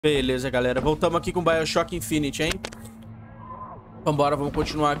Beleza, galera. Voltamos aqui com Bioshock Infinite, hein? Vambora, vamos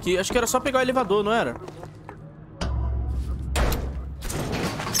continuar aqui. Acho que era só pegar o elevador, não era?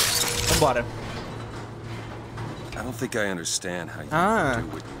 Vambora. I don't think I understand how you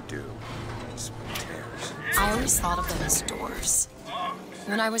do what you do. These tears. I always thought of them as doors.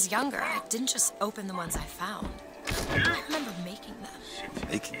 When I was younger, I didn't just open the ones I found. I remember making them.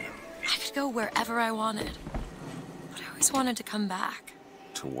 Making them? I could go wherever I wanted. But I always wanted to come back.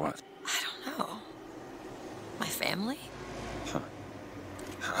 To what? I don't know. My family? Huh.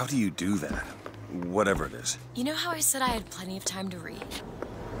 How do you do that? Whatever it is. You know how I said I had plenty of time to read?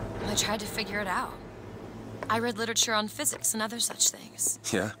 I tried to figure it out. I read literature on physics and other such things.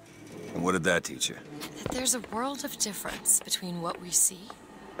 Yeah? And what did that teach you? That there's a world of difference between what we see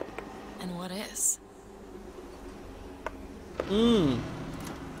and what is.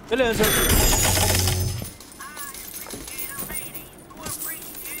 Beleza.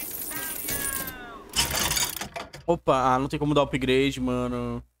 Opa, não tem como dar upgrade,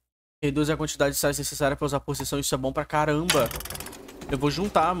 mano. Reduz a quantidade de sais necessária pra usar a posição. Isso é bom pra caramba. Eu vou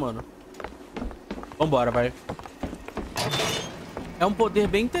juntar, mano. Vambora, vai. É um poder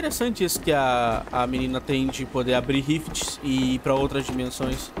bem interessante esse que a menina tem de poder abrir rifts e ir pra outras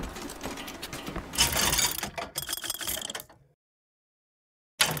dimensões.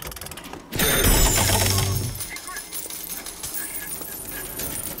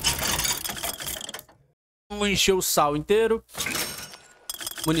 Vamos encher o sal inteiro.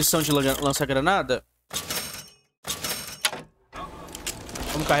 Munição de lança-granada.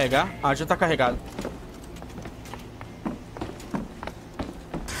 Vamos carregar. Ah, já tá carregado.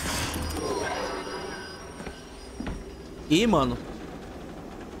 Ih, mano.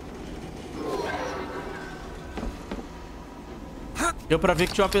 Deu pra ver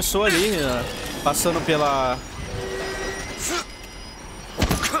que tinha uma pessoa ali, né, passando pela...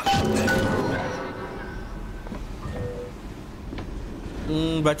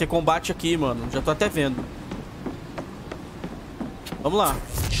 Vai ter combate aqui, mano. Já tô até vendo. Vamos lá.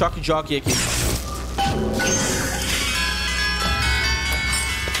 Shock jockey aqui.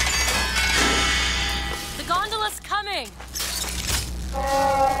 The gondola's coming.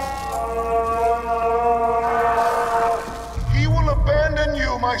 He will abandon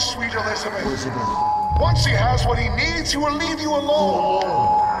you, my sweet Elizabeth. Once he has what he needs, he will leave you alone.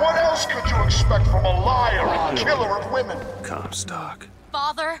 What else could you expect from a liar and killer of women? Comstock.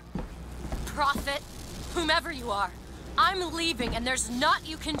 Father, prophet, whomever you are, I'm leaving and there's naught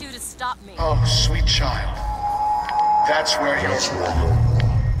you can do to stop me. Oh, sweet child. That's where you're...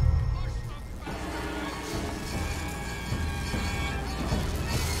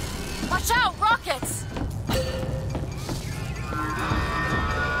 Watch out, rockets!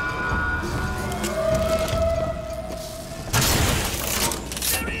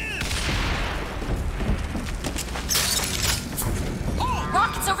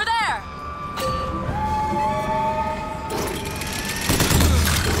 Rockets over there!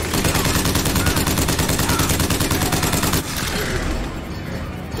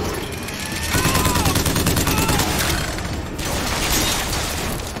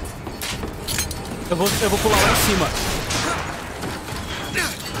 Eu vou pular lá em cima.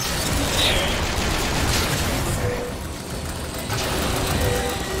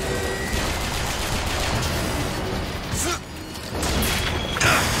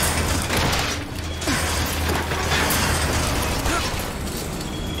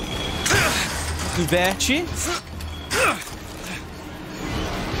 Inverte.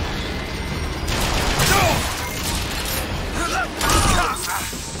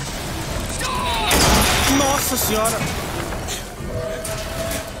 Nossa senhora.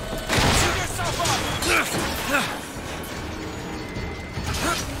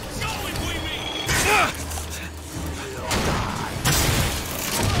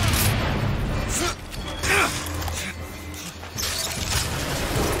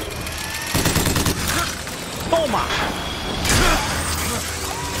 Toma.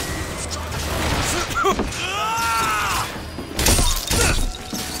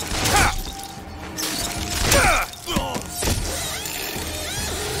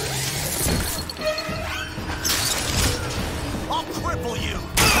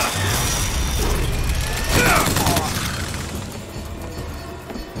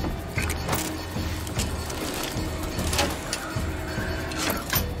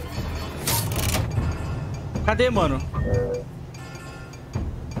 Cadê, mano?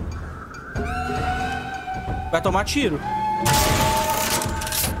 Vai tomar tiro.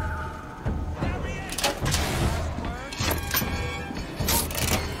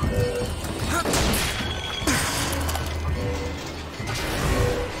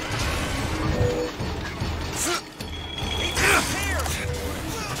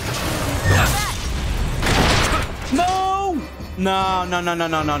 Não, não, não, não,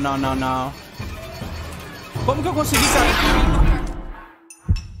 não, não, não, não, não. Como que eu consegui cair?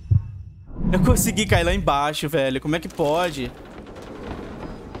 Eu consegui cair lá embaixo, velho. Como é que pode?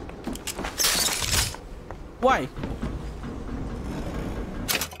 Uai.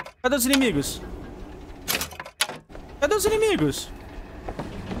 Cadê os inimigos? Cadê os inimigos?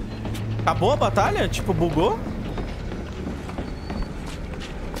 Acabou a batalha? Tipo, bugou?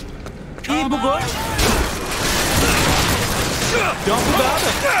 Ih, bugou. Deu uma bugada.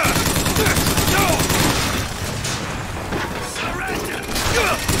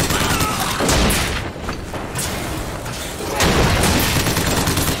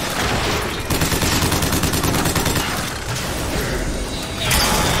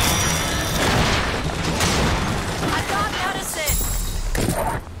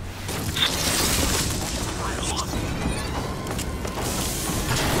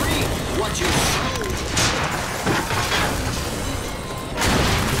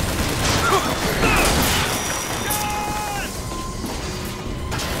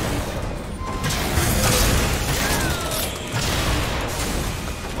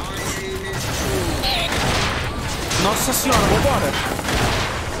 Nossa senhora, vambora.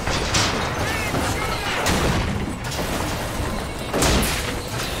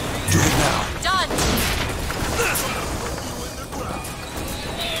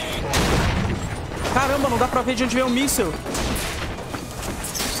 Caramba, não dá pra ver de onde vem o míssil.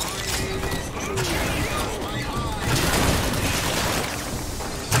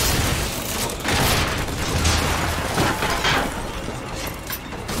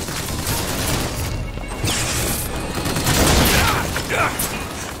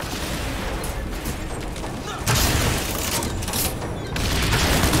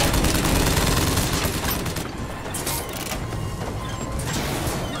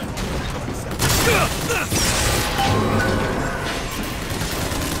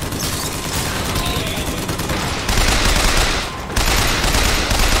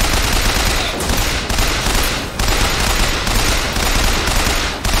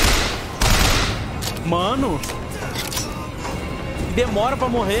 Mano, demora pra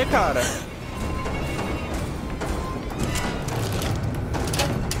morrer, cara.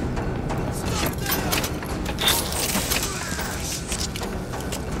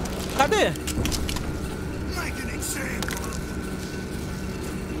 Cadê?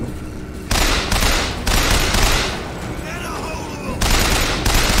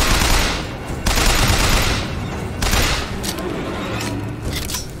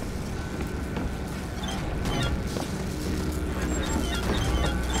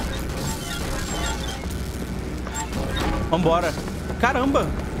 Vambora. Caramba,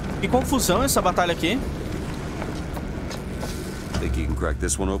 que confusão essa batalha aqui. Think you can crack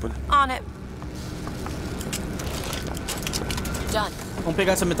this one open? On it. Done. Vamos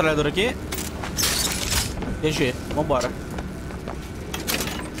pegar essa metralhadora aqui. DG, vambora.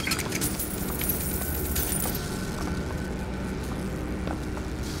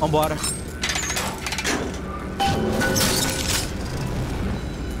 Vambora.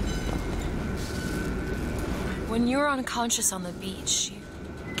 When you were unconscious on the beach,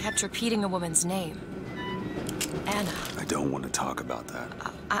 you kept repeating a woman's name. Anna. I don't want to talk about that.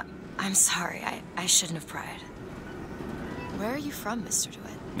 I'm sorry. I shouldn't have pried. Where are you from, Mr.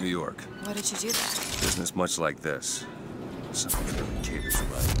 DeWitt? New York. Why did you do that? Business much like this. Something that really caters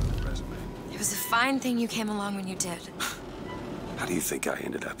right on the resume. It was a fine thing you came along when you did. How do you think I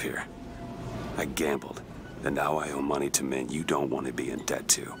ended up here? I gambled, and now I owe money to men you don't want to be in debt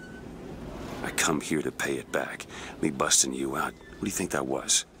to. I come here to pay it back. Me busting you out. What do you think that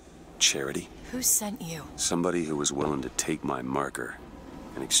was? Charity? Who sent you? Somebody who was willing to take my marker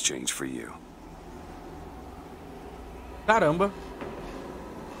in exchange for you. Caramba.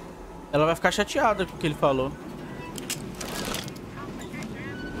 Ela vai ficar chateada com o que ele falou.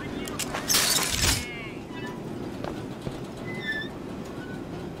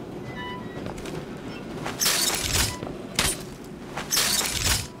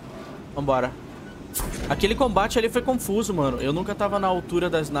 Vambora. Aquele combate ali foi confuso, mano. Eu nunca tava na altura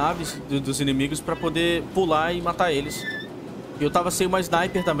das naves dos inimigos pra poder pular e matar eles. E eu tava sem uma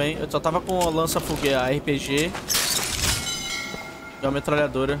sniper também. Eu só tava com a lança-fogueira, a RPG e uma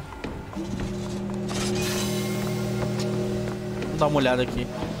metralhadora. Vamos dar uma olhada aqui.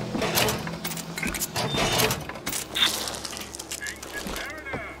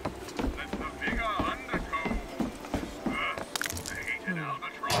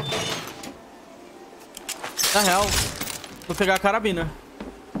 Na real, vou pegar a carabina.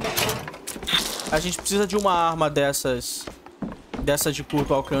 A gente precisa de uma arma dessas. Dessa de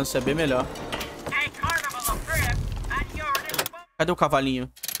curto alcance, é bem melhor. Cadê o cavalinho?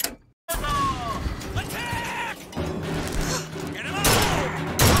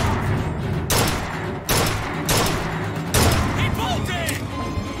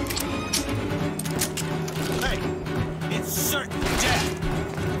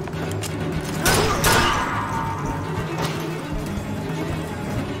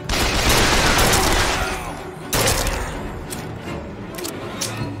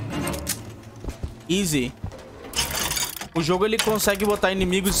 Easy. O jogo ele consegue botar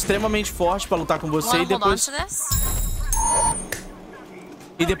inimigos extremamente fortes pra lutar com você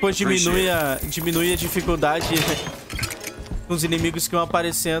e depois diminui a dificuldade com os inimigos que vão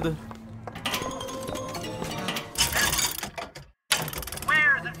aparecendo.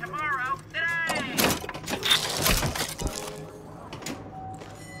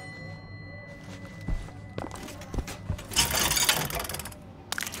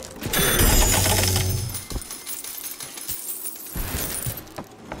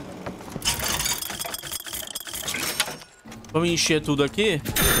 Vamos encher tudo aqui.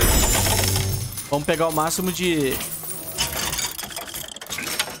 Vamos pegar o máximo de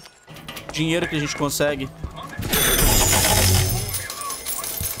dinheiro que a gente consegue.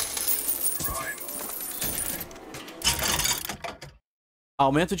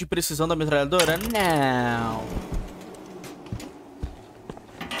 Aumento de precisão da metralhadora? Não.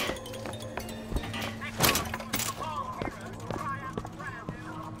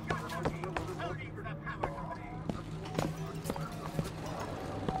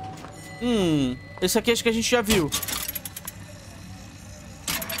 Esse aqui acho que a gente já viu.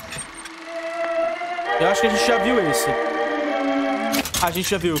 Eu acho que a gente já viu esse. A gente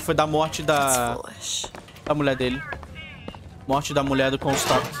já viu. Foi da morte da mulher dele. Morte da mulher do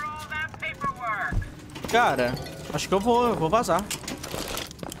Comstock. Cara, acho que eu vou vazar.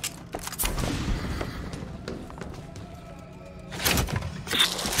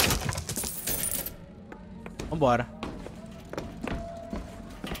 Vambora.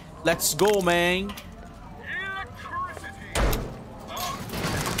 Let's go, man.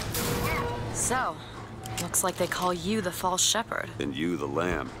 So, looks like they call you the false shepherd. And you the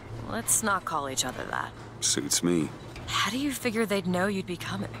lamb. Let's not call each other that. Suits me. How do you figure they'd know you'd be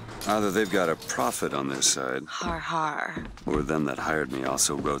coming? Either they've got a prophet on their side, Har har. or them that hired me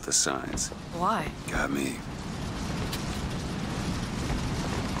also wrote the signs. Why? Got me.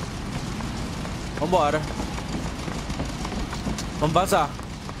 Vambora. Vamos vazar.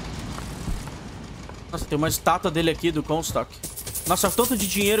 Nossa, tem uma estátua dele aqui, do Comstock. Nossa, o tanto de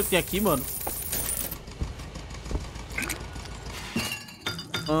dinheiro que tem aqui, mano.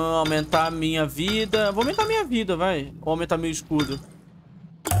 Aumentar a minha vida. Vou aumentar a minha vida, vai. Ou aumentar meu escudo.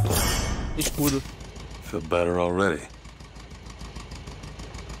 Escudo. Feel better already.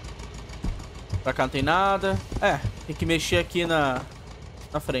 Pra cá não tem nada. É, tem que mexer aqui na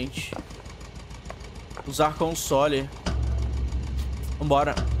frente. Usar console.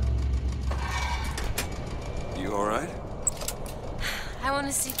 Vambora. You alright? I want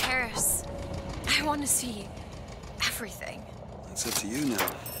to see Paris. I want to see everything. It's up to you now.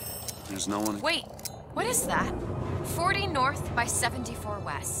 There's no one... Wait, what is that? 40 north by 74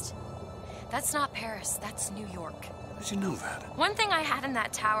 west. That's not Paris, that's New York. How did you know that? One thing I had in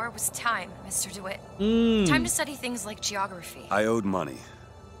that tower was time, Mr. DeWitt. Time to study things like geography. I owed money.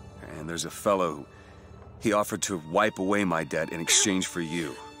 And there's a fellow... He offered to wipe away my debt in exchange for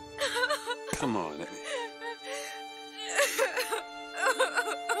you. Come on, Eddie.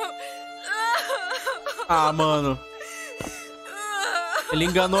 Ah, mano. Ele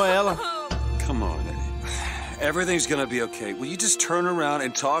enganou ela. Come on, Eddie. Everything's gonna be okay. Will you just turn around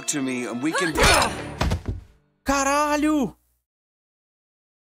and talk to me and we can... Caralho!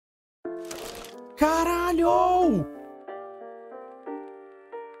 Caralho!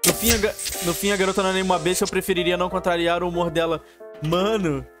 No fim, a garota não é nenhuma besta. Eu preferiria não contrariar o humor dela.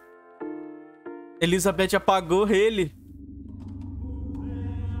 Mano. Elizabeth apagou ele.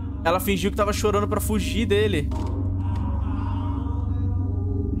 Ela fingiu que tava chorando pra fugir dele.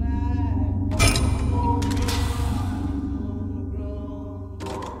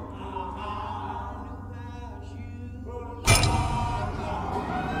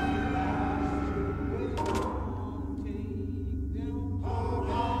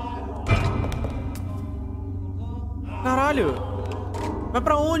 Caralho. Vai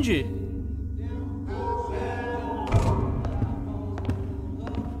pra onde?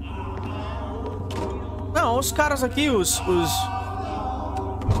 Não, os caras aqui,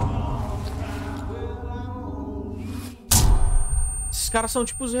 Esses caras são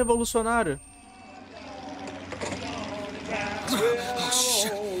tipo os revolucionários.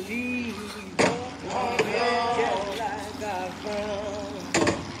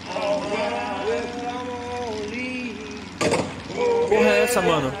 essa,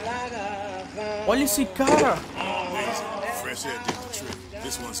 mano? Olha esse cara.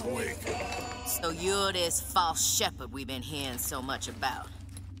 So you're this false shepherd we've been hearing so much about.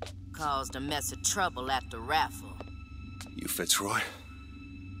 Caused a mess of trouble at the raffle. You Fitzroy?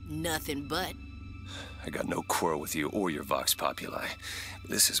 Nothing but. I got no quarrel with you or your Vox Populi.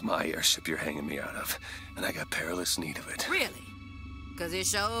 This is my airship you're hanging me out of, and I got perilous need of it. Really? Cause it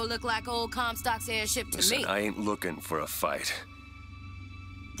sure look like old Comstock's airship to Listen, me. I ain't looking for a fight.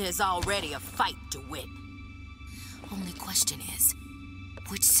 There's already a fight, DeWitt. Only question is,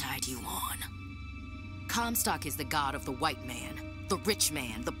 which side you on? Comstock is the god of the white man, the rich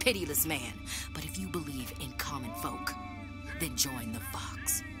man, the pitiless man. But if you believe in common folk, then join the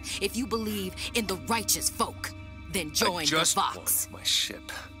Vox. If you believe in the righteous folk, then join the Vox. Want my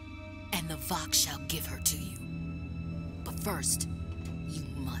ship. And the Vox shall give her to you. But first, you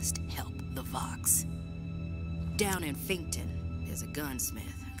must help the Vox. Down in Finkton, there's a gunsmith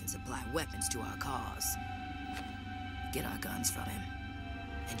who can supply weapons to our cause. Get our guns from him,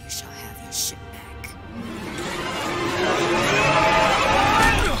 and you shall have your ship back.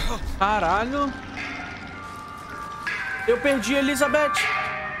 Caralho. Eu perdi a Elizabeth.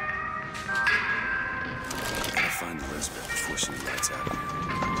 I'll find Elizabeth before she lights out.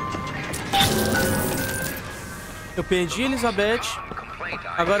 Eu perdi a Elizabeth.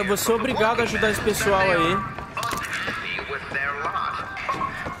 Agora eu vou ser obrigado a ajudar esse pessoal aí.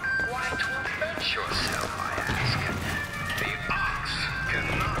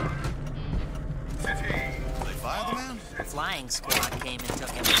 Flying squad came and took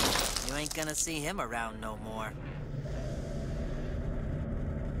him. You ain't gonna see him around no more.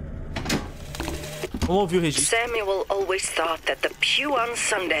 Vamos ouvir o registro. Samuel always thought that the pew on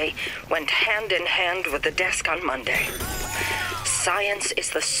Sunday went hand in hand with the desk on Monday. Science is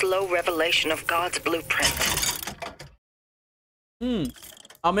the slow revelation of God's blueprint.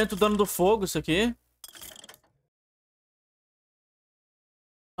 Aumenta o dano do fogo, isso aqui.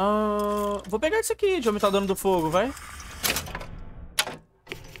 Vou pegar isso aqui de aumentar o dano do fogo, vai.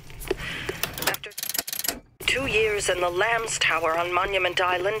 After 2 years in the Lamb's Tower on Monument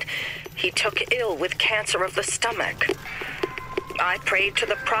Island, he took ill with cancer of the stomach. I prayed to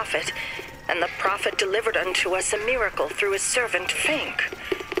the prophet, and the prophet delivered unto us a miracle through his servant Fink.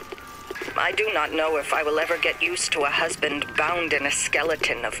 I do not know if I will ever get used to a husband bound in a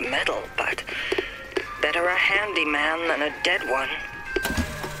skeleton of metal, but better a handy man than a dead one.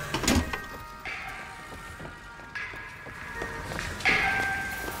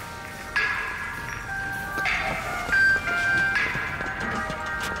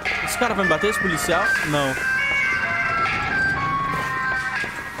 Esse cara vai me bater, esse policial? Não.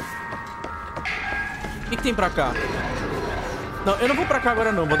 O que tem pra cá? Não, eu não vou pra cá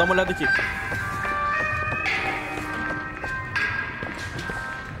agora não. Vou dar uma olhada aqui.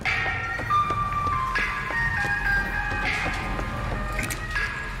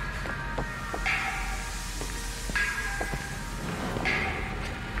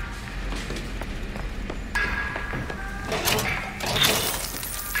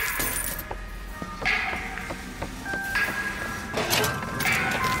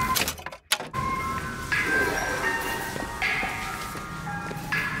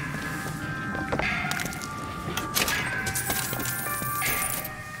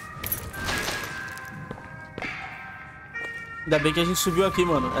 Ainda bem que a gente subiu aqui,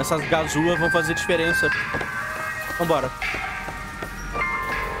 mano. Essas gazuas vão fazer diferença. Vambora.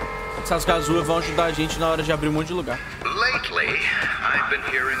 Essas gazuas vão ajudar a gente na hora de abrir um monte de lugar. Lately, I've been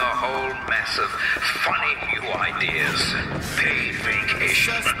hearing a whole mess of funny new ideas. Paid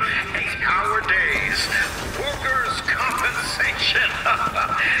vacation, 8-hour days, workers' compensation.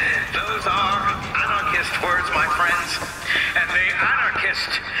 Those are anarchist words, my friends. And the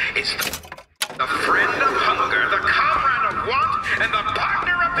anarchist is the friend of hunger, the comrade of want, and the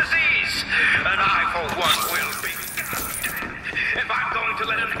partner of disease. And I, for one, will be goddamned if I'm going to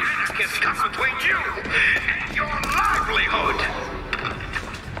let an anarchist come between you and your livelihood.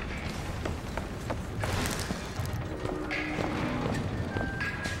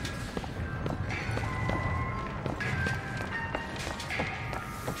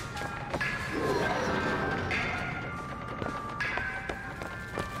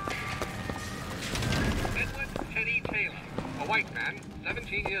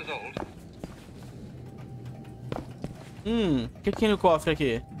 O que tem no cofre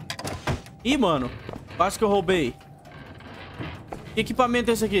aqui? Ih, mano. Quase que eu roubei. Que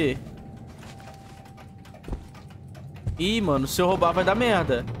equipamento é esse aqui? Ih, mano. Se eu roubar vai dar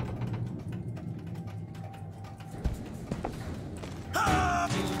merda.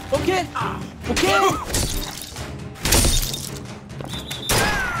 O quê? O quê?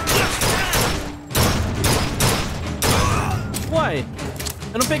 Uai,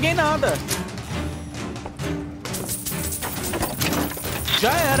 eu não peguei nada.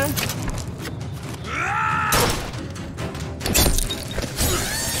 Já era.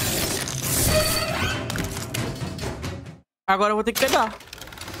 Agora eu vou ter que pegar.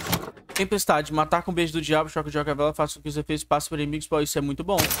 Tempestade. Matar com beijo do diabo, choque de Cavalry, faça com que os efeitos passem por inimigos. Pô, isso é muito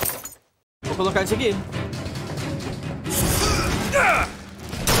bom. Vou colocar isso aqui.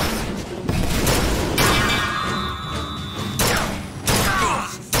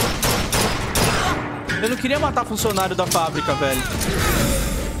 Eu não queria matar funcionário da fábrica, velho.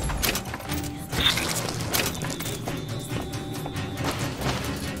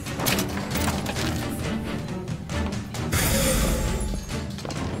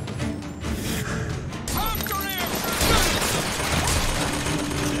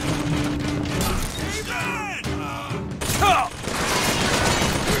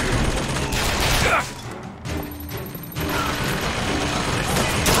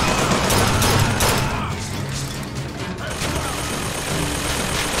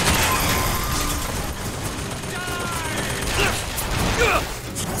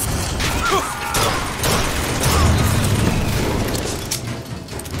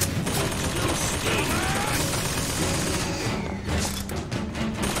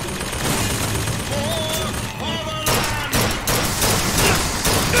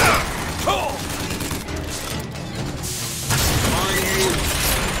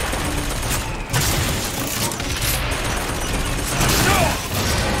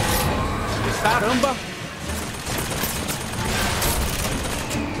 Caramba!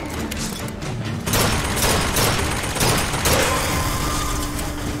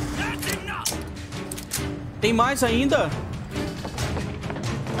 Tem mais ainda?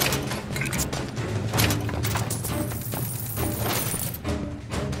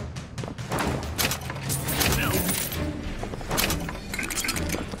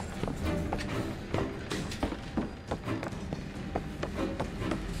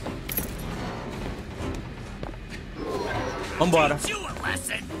 Vambora.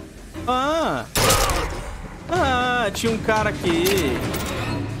 Tinha um cara aqui.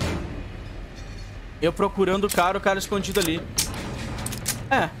 Eu procurando o cara escondido ali.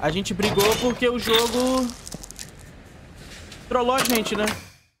 É, a gente brigou porque o jogo trollou a gente, né?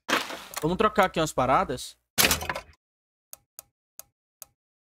 Vamos trocar aqui umas paradas.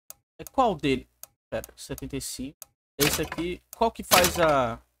 É qual dele? Pera, 75. Esse aqui. Qual que faz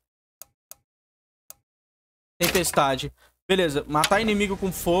a tempestade? Beleza, matar inimigo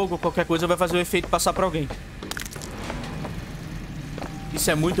com fogo, qualquer coisa vai fazer o efeito passar pra alguém. Isso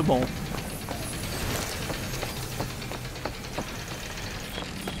é muito bom.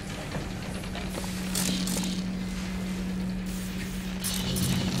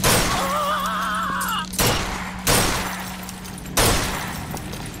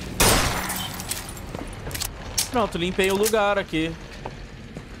 Pronto, limpei o lugar aqui.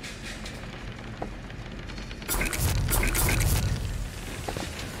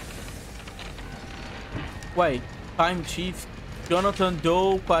 Ué, Time Chief, Jonathan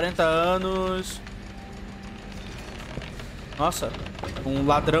Doe, 40 anos. Nossa, um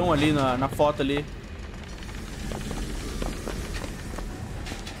ladrão ali na foto ali.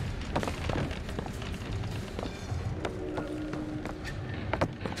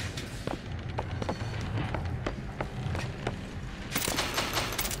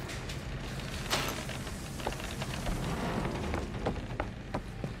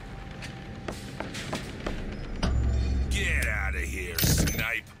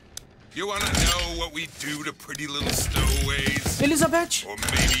 You wanna know what we do to pretty little stowaways? Elizabeth! Or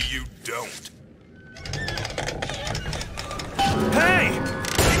maybe you don't. Hey!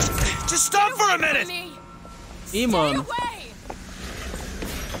 Just stop for a minute! Ih, mano.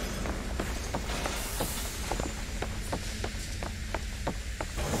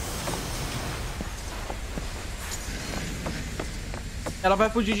 Ela vai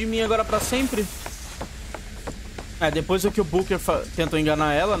fugir de mim agora pra sempre? É, depois do que o Booker tentou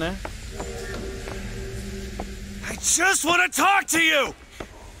enganar ela, né? I just want to talk to you!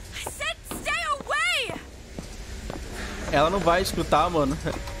 I said stay away! Ela não vai escutar, mano.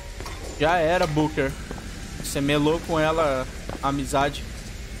 Já era, Booker. Você melou com ela a amizade.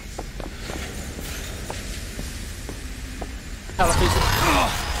 Ela fez...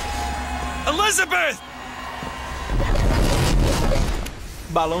 Elizabeth!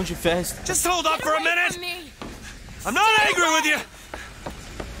 Balão de ferro. Just hold up for a minute! I'm not angry with you!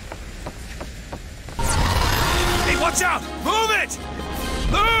 Hey, watch out! Move it!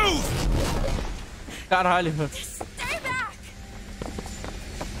 Move! Caralho. Stay back!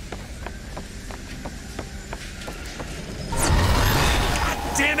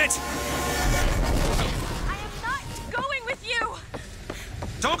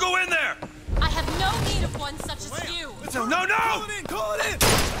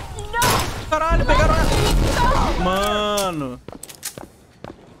 Caralho, pegaram ela. Mano.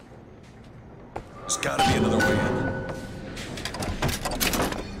 There's gotta be another way in.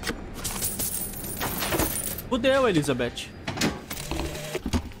 Fudeu, Elizabeth.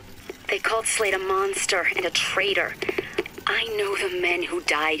 They called Slate a monster and a traitor. I know the men who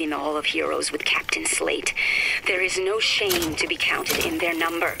died in the Hall of Heroes with Captain Slate. There is no shame to be counted in their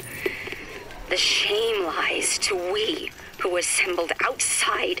number. The shame lies to we who assembled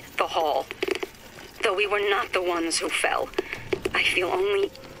outside the hall. Though we were not the ones who fell, I feel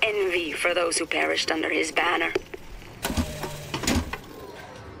only envy for those who perished under his banner.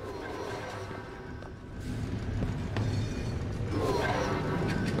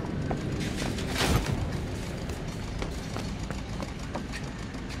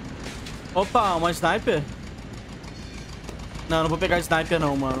 Opa, uma sniper? Não, não vou pegar sniper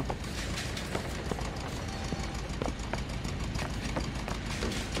não, mano.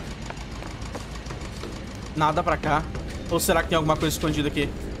 Nada pra cá. Ou será que tem alguma coisa escondida aqui?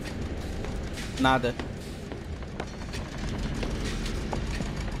 Nada.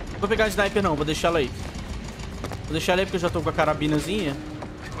 Vou pegar sniper não, vou deixar ela aí. Vou deixar ela aí porque eu já tô com a carabinazinha.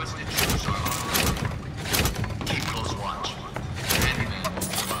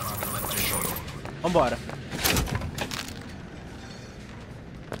 Vambora.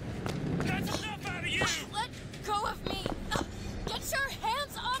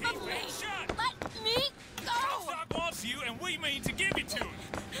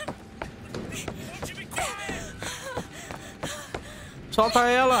 Solta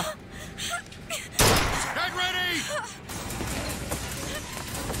ela.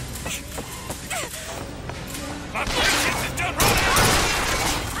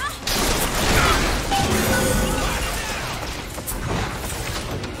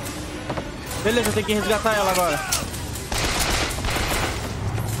 Beleza, tem que resgatar ela agora.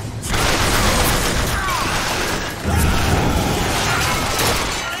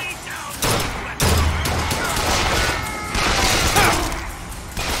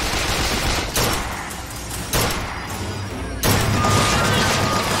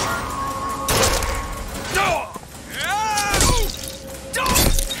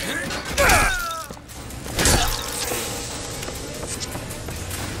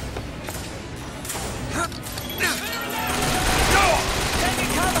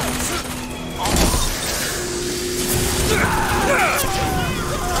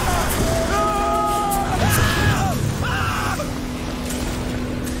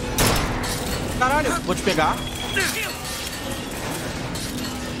 Caralho, vou te pegar.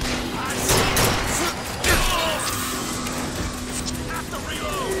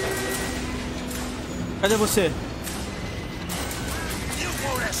 Cadê você?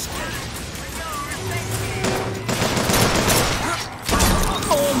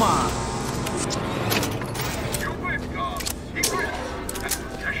 Toma!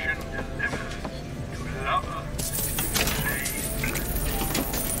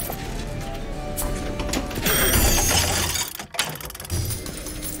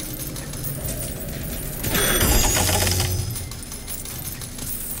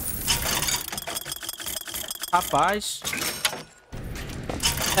 Rapaz.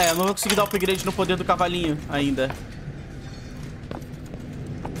 Eu não vou conseguir dar upgrade no poder do cavalinho ainda.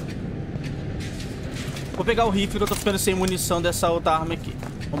 Vou pegar o rifle que eu tô ficando sem munição dessa outra arma aqui.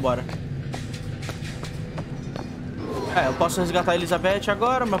 Vambora. Eu posso resgatar a Elizabeth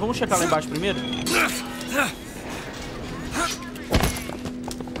agora, mas vamos checar lá embaixo primeiro.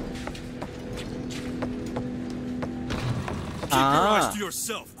 Ah.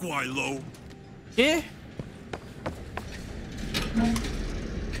 Que?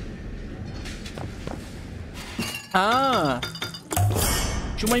 Ah.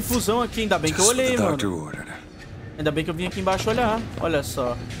 Tinha uma infusão aqui, ainda bem que eu olhei, mano. Ainda bem que eu vim aqui embaixo olhar. Olha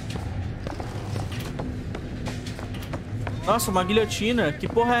só. Nossa, uma guilhotina. Que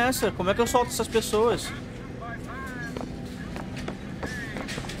porra é essa? Como é que eu solto essas pessoas?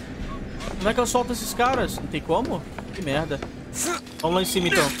 Como é que eu solto esses caras? Não tem como? Que merda. Vamos lá em cima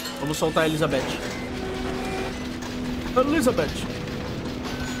então. Vamos soltar a Elizabeth. Elizabeth.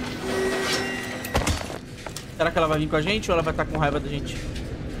 Será que ela vai vir com a gente ou ela vai estar com raiva da gente?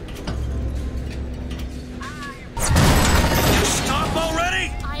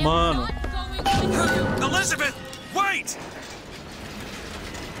 Mano. Elizabeth, wait!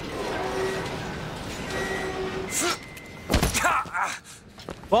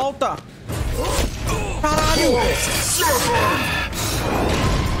 Volta! Caralho!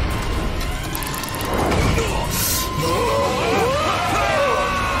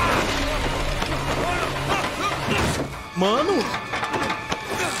 Mano!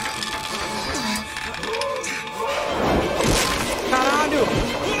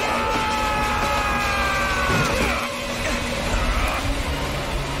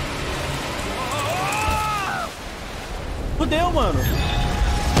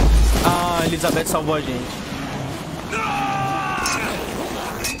 Elizabeth salvou a gente.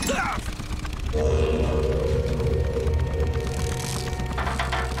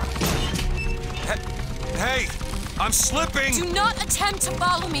 Hey, I'm slipping. Do not attempt to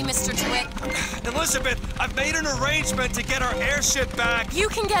follow me, Mr. DeWitt. Elizabeth, I've made an arrangement to get our airship back. You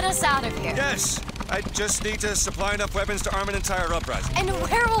can get us out of here. Yes, I just need to supply enough weapons to arm an entire uprising. And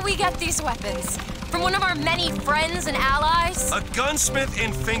where will we get these weapons? From one of our many friends and allies? A gunsmith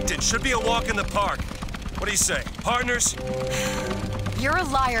in Finkton should be a walk in the park. What do you say, partners? You're a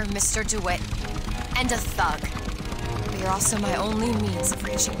liar, Mr. DeWitt. And a thug. But you're also my only means of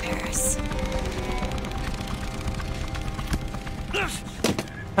reaching Paris.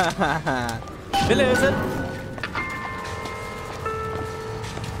 Beleza.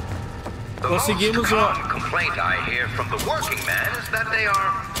 The most common complaint I hear from the working man is that they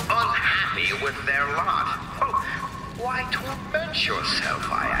are unhappy with their lot. Well, why torment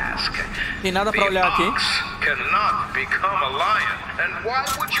yourself, I ask? Tem nada pra olhar aqui. The ox cannot become a lion, and why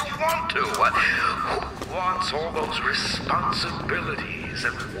would you want to? Who wants all those responsibilities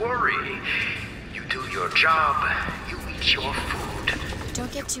and worry? You do your job, you eat your food.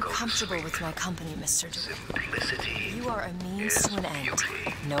 Don't get too comfortable with my company, Mr. DeWitt. Simplicity. You are a means to an end.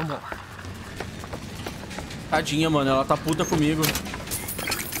 Beauty. No more. Tadinha, mano. Ela tá puta comigo.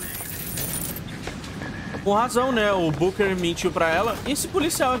 Com razão, né? O Booker mentiu pra ela. E esse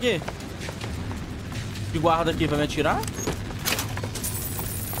policial aqui? Que guarda aqui vai me atirar?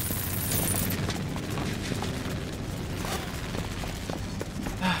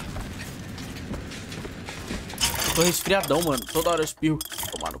 Tô resfriadão, mano. Toda hora eu espirro.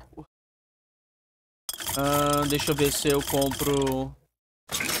 Tomar no cu. Deixa eu ver se eu compro...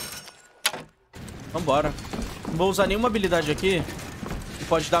 Vambora. Não vou usar nenhuma habilidade aqui.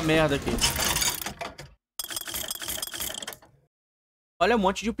 Pode dar merda aqui. Olha, um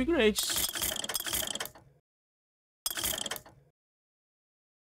monte de upgrades.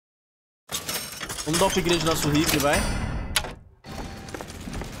 Vamos dar um upgrade no nosso rifle, vai.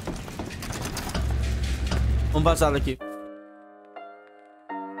 Vamos vazar daqui.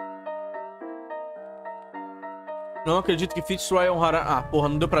 Não acredito que Fitzroy honrará... Ah, porra,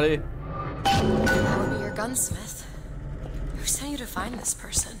 não deu pra ler. That would be your gunsmith. Who sent you to find this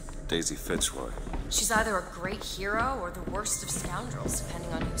person? Daisy Fitzroy. She's either a great hero or the worst of scoundrels,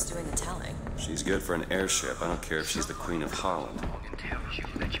 depending on who's doing the telling. She's good for an airship. I don't care if she's the Queen of Holland. Tells you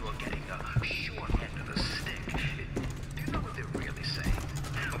that you are getting the short end of the stick. Do you know what they're really saying?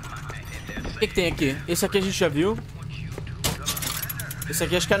 O que tem aqui? Esse aqui a gente já viu. Esse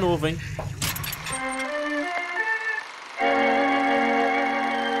aqui acho que é novo, hein?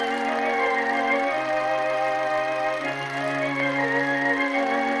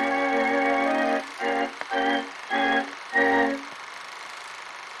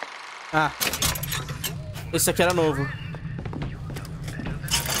 Ah, esse aqui era novo.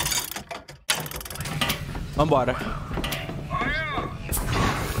 Vambora.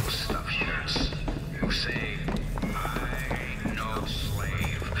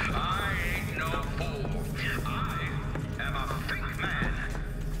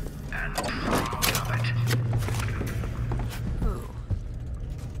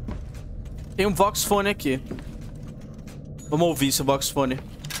 Tem um Voxphone aqui. Vamos ouvir esse Voxphone.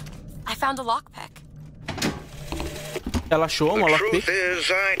 I found a lockpick. Ela achou uma lockpick? The truth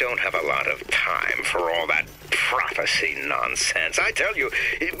is, I don't have a lot of time for all that prophecy nonsense. I tell you,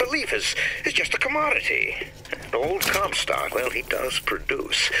 belief is just a commodity. Old Comstock, well, he does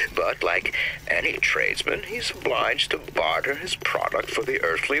produce, but like any tradesman, he's obliged to barter his product for the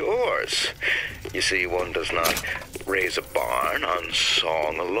earthly ores. You see, one does not raise a barn on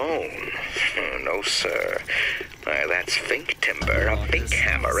song alone. No, sir. That's Fink timber, a Fink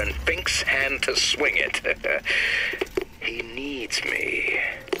hammer, and Fink's hand to swing it. He needs me,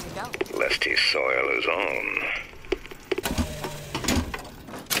 lest he soil his own.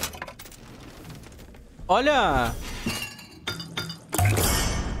 Olha!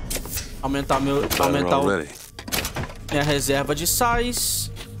 Aumentar minha reserva de sais.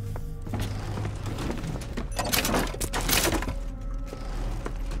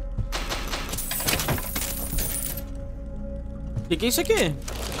 O que é isso aqui?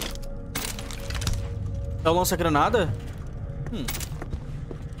 É o lança-granada?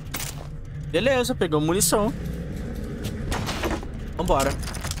 Beleza, pegamos munição. Vambora.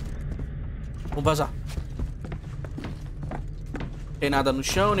 Vamos vazar. Tem nada no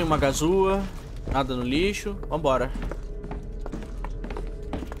chão, nenhuma gazua. Nada no lixo. Vambora.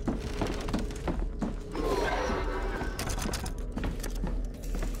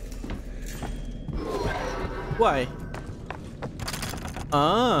 Uai.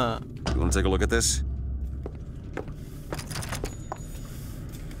 Ah. You want to take a look at this?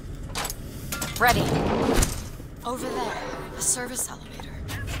 Ready. Over there, a service elevator.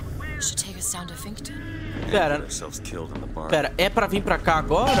 Should take us down to Finkton. Pera, é pra vir pra cá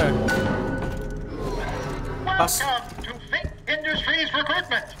agora? Welcome to Fink Industries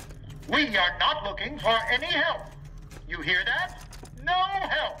Recruitment. We are not looking for any help. You hear that? No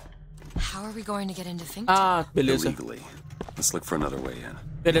help. How are we going to get into Finkton? Ah, beleza. Illegally. Let's look for another way in.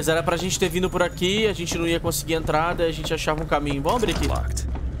 Beleza, era pra gente ter vindo por aqui, a gente não ia conseguir entrar, daí a gente achava um caminho. Vamos abrir aqui. Locked.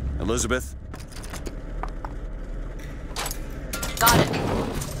 Elizabeth? Got it.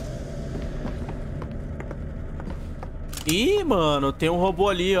 Ih, mano, tem um robô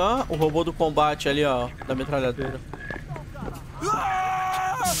ali, ó. O robô do combate ali, ó. Da metralhadora.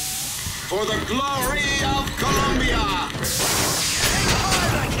 For the glory of Columbia!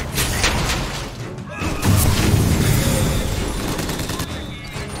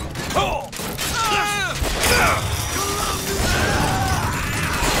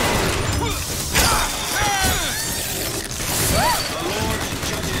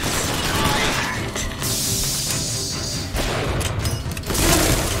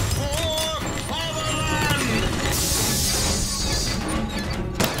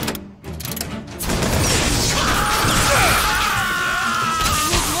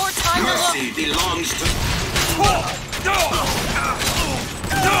 Belongs to...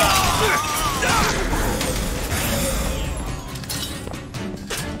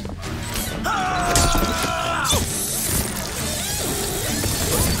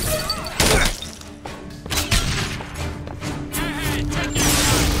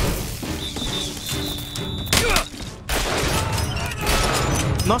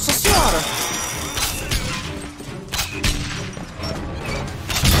 Nossa senhora!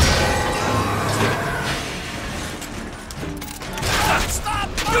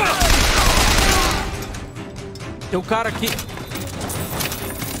 Tem um cara aqui.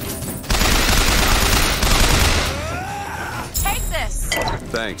 Take this.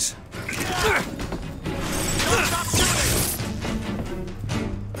 Thanks.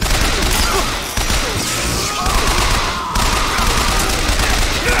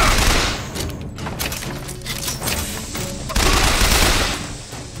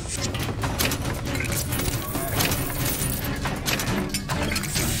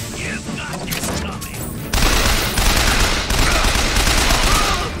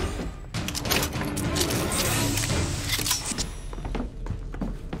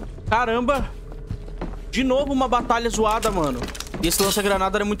 Caramba! De novo uma batalha zoada, mano. E esse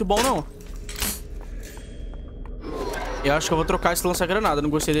lança-granada não é muito bom, não. Eu acho que eu vou trocar esse lança-granada. Não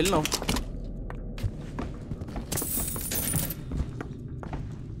gostei dele, não.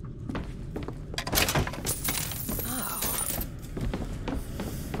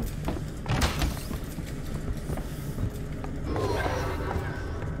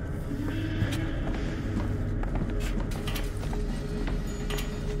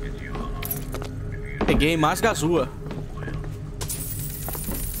 Peguei mais gazua.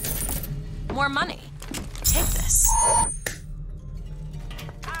 More money. Take this.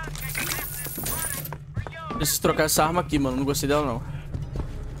 Preciso trocar essa arma aqui, mano. Não gostei dela, não.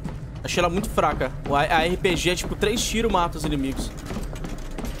 Achei ela muito fraca. A RPG é tipo 3 tiros mata os inimigos.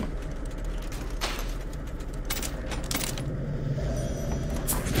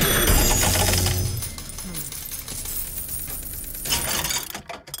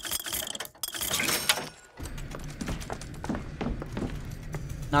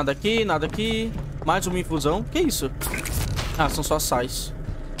 Nada aqui, nada aqui. Mais uma infusão. Que isso? Ah, são só sais.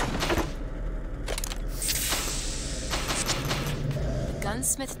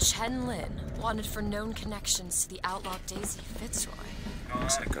 Gunsmith Chen-lin, wanted for known connections to the outlaw Daisy Fitzroy.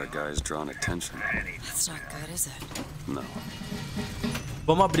 Looks like our guy's drawn attention. That's not good, is it? No.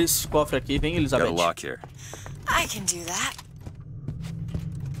 Vamos abrir esse cofre aqui. Vem, Elizabeth. Got a lock here. I can do that.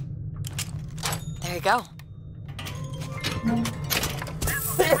 There you go.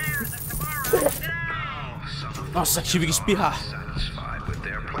 Nossa, tive que espirrar.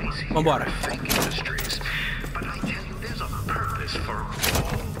 Vambora.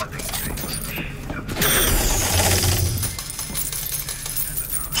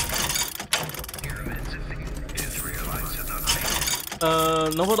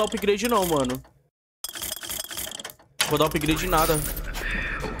 Não vou dar upgrade não, mano. Vou dar upgrade em nada.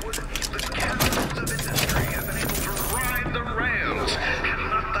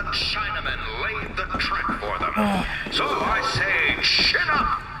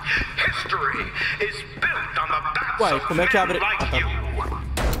 Uai, como é que abre? Ah, tá.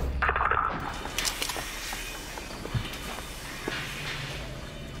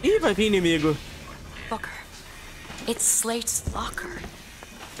 Ih, vai vir inimigo. Booker, it's Slate's locker.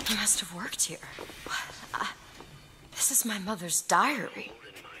 He must have worked here. This is my mother's diary.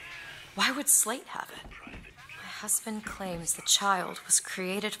 Why would Slate have it? My husband claims the child was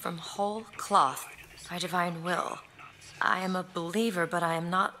created from whole cloth by divine will. I am a believer, but I am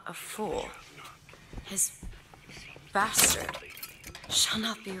not a fool. His bastard shall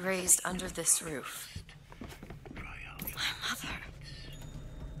not be raised under this roof. My mother,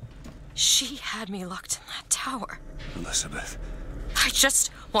 she had me locked in that tower. Elizabeth. I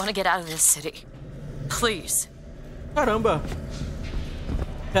just want to get out of this city. Please. Caramba.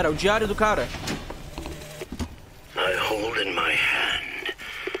 Pera, o diário do cara. I hold in my hand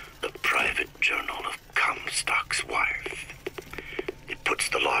the private journal of Comstock's wife. It puts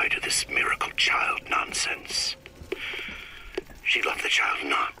the lie to this miracle child nonsense. She loved the child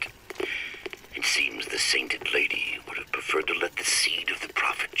not. It seems the sainted lady would have preferred to let the seed of the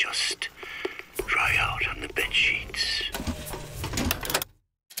prophet just dry out on the bed sheets.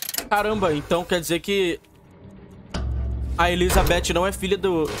 Caramba, então quer dizer que a Elizabeth não é filha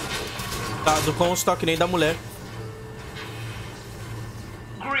do Comstock nem da mulher.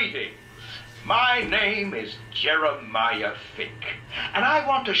 Greetings. My name is Jeremiah Fink, and I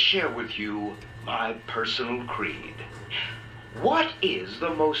want to share with you my personal creed. What is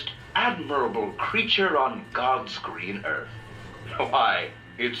the most admirable creature on God's green earth? Why,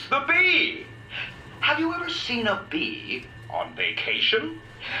 it's the bee. Have you ever seen a bee on vacation?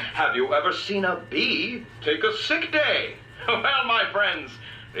 Have you ever seen a bee take a sick day? Well, my friends,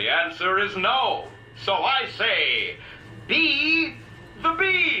 the answer is no. So I say, be the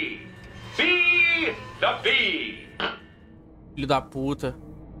bee. Be the bee. Filho da puta.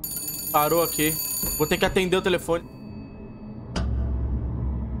 Parou aqui. Vou ter que atender o telefone.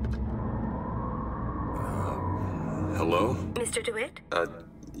 Hello? Mr. DeWitt?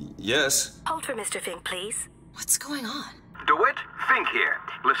 Yes. Hold for Mr. Fink, please. What's going on? DeWitt, Fink here.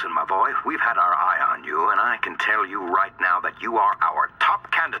 Listen, my boy, we've had our eye on you, and I can tell you right now that you are our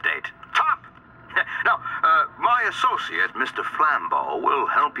top candidate. Top! Now, my associate, Mr. Flambeau, will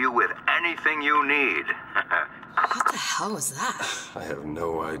help you with anything you need. What the hell was that? I have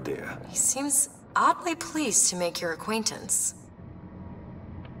no idea. He seems oddly pleased to make your acquaintance.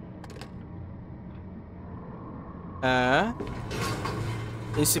 É.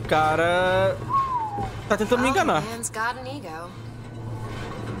 Esse cara tá tentando me enganar.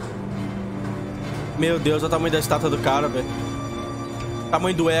 Meu Deus, olha o tamanho da estátua do cara, velho.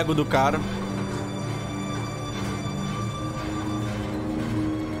 Tamanho do ego do cara.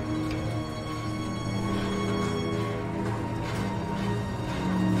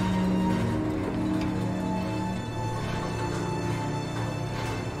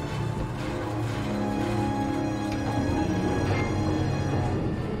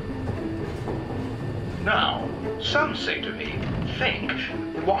 Now, some say to me, Fink,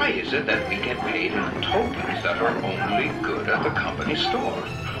 why is it that we get paid in tokens that are only good at the company store?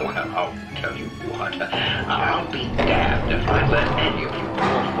 Well, I'll tell you what, I'll be damned if I let any of you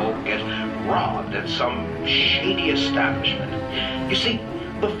poor folk get robbed at some shady establishment. You see,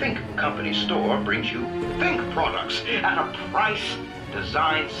 the Fink Company store brings you Fink products at a price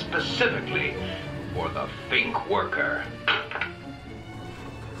designed specifically for the Fink worker.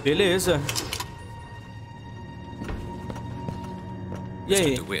 Beleza.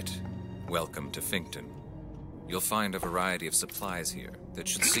 Mr. DeWitt, welcome to Finkton. You'll find a variety of supplies here that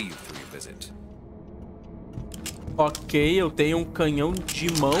should see you through your visit. Ok, eu tenho canhão de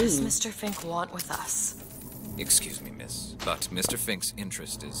mão. What does Mr. Fink want with us? Excuse me, miss, but Mr. Fink's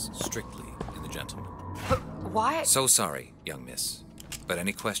interest is strictly in the gentleman. Why? So sorry, young miss, but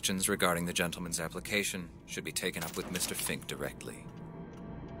any questions regarding the gentleman's application should be taken up with Mr. Fink directly.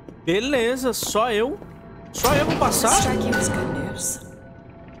 Beleza, só eu vou passar? Doesn't strike you as good news?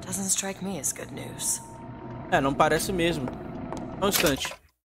 Doesn't strike me as good news. É, não parece mesmo. Só um instante.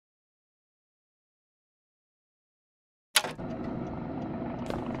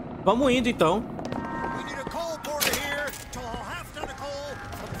 Vamos indo então.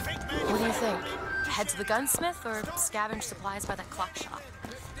 What do you think? Head to the gunsmith or scavenge supplies by that clock shop?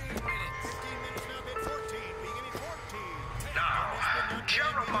 Now,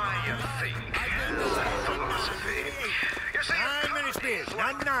 Jeremiah Fink has philosophy. You see, 9 minutes bid,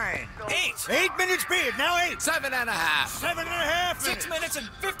 not 9. 8. 8 minutes bid, now 8. 7.5. 7.5 minutes. 6 minutes and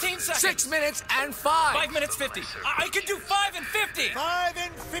 15 seconds. 6 minutes and 5. 5 minutes 50. I can do 5 and 50. 5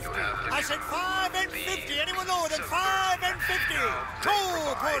 and 50. I said 5 and 50. Anyone lower than 5 and 50?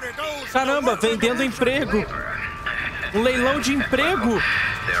 Go, Porter, go. Caramba, vendendo emprego. Um leilão de emprego.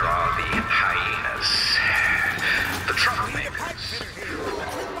 There are the hyenas, the troublemakers,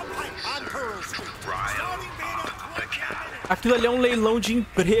 Aquilo ali é um leilão de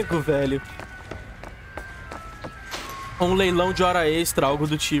emprego, velho. Um leilão de hora extra, algo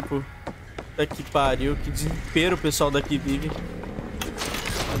do tipo. Puta que pariu, que desespero o pessoal daqui vive.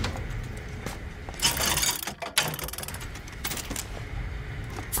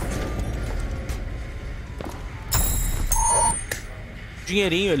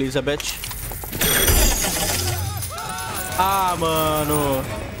 Dinheirinho, Elizabeth. Ah, mano.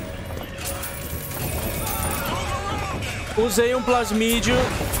 Usei um plasmídio.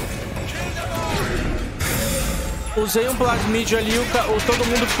 Usei um plasmídio ali, todo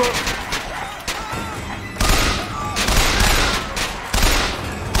mundo ficou...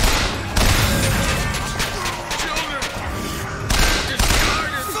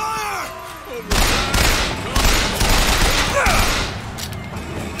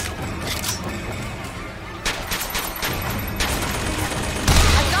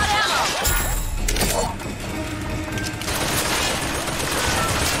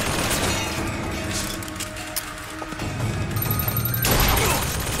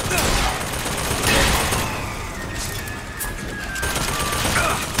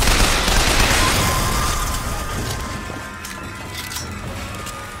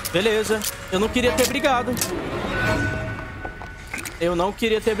 Beleza. Eu não queria ter brigado. Eu não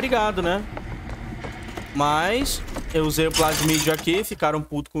queria ter brigado, né? Mas eu usei o plasmídio aqui, ficaram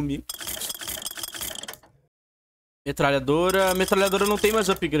putos comigo. Metralhadora. Metralhadora não tem mais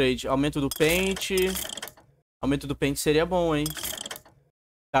upgrade. Aumento do pente. Aumento do pente seria bom, hein?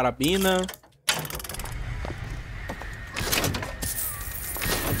 Carabina.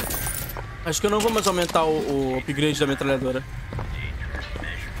 Acho que eu não vou mais aumentar o upgrade da metralhadora.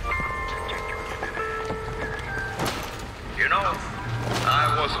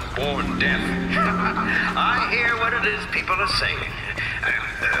 I wasn't born deaf. I hear what it is people are saying.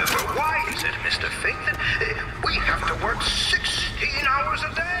 Why is it, Mr. Fink, that we have to work 16 hours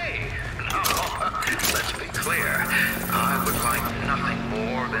a day? No, let's be clear. I would like nothing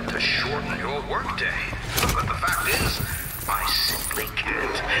more than to shorten your workday. But the fact is, I simply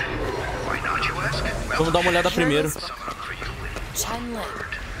can't. Why not, you ask? Vamos dar uma olhada primeiro. Chen-lin,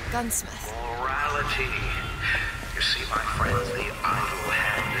 gunsmith. Morality. You see, my friends, the idle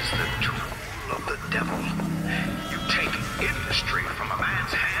hand is the tool of the devil. You take industry from a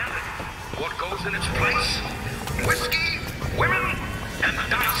man's hand, what goes in its place? Whiskey, women, and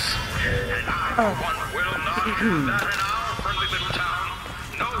dice. And I, for one, will not have that in our friendly little town.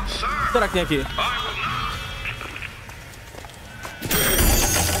 No, sir. O que será que tem aqui?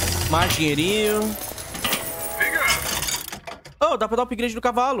 Mais dinheirinho. Oh, dá pra dar o upgrade do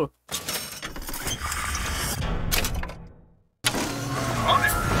cavalo.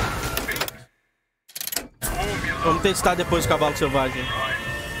 Vamos testar depois o cavalo selvagem.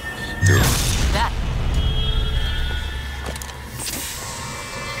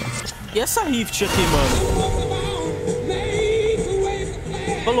 E essa rift aqui, mano?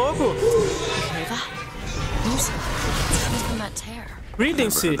 Ô, louco!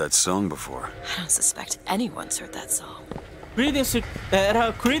 Credence. Never heard that song before. I don't suspect anyone's heard that song. Credence.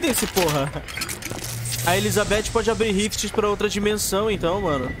 Era Credence, porra. A Elizabeth pode abrir rifts pra outra dimensão, então,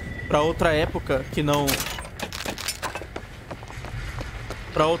 mano. Pra outra época, que não...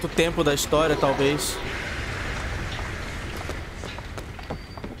 Pra outro tempo da história, talvez.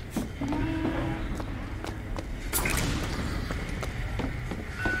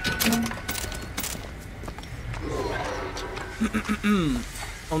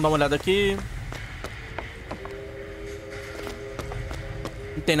 Vamos dar uma olhada aqui.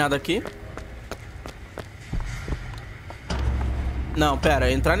 Não tem nada aqui. Não, pera.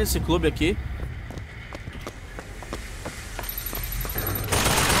 Entrar nesse clube aqui.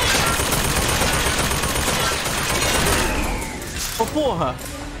 Oh, porra!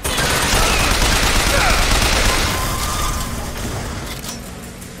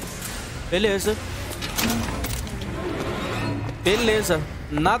 Beleza. Beleza.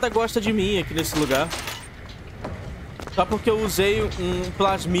 Nada gosta de mim aqui nesse lugar. Só porque eu usei um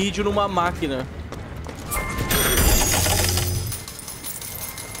plasmídio numa máquina.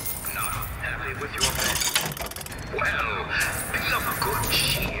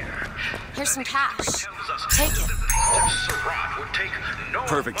 Here's some cash. Take it.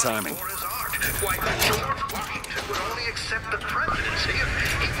 Perfect timing. Why, George Washington would only accept the presidency if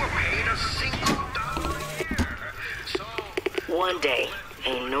he were paid a single dollar a year. So... One day,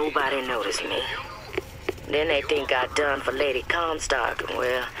 ain't nobody noticed me. Then they think I done for Lady Comstock, and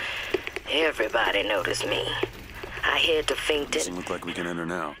well, everybody noticed me. I head to Finkton. Doesn't look like we can enter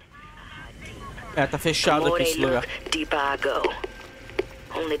now. É, tá fechado aqui esse lugar. Deeper I go.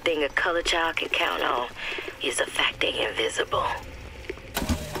 Only thing a color child can count on is affecting invisible.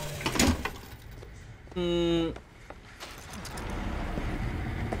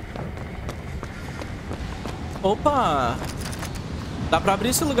 Opa! Dá pra abrir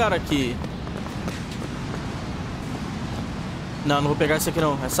esse lugar aqui. Não vou pegar esse aqui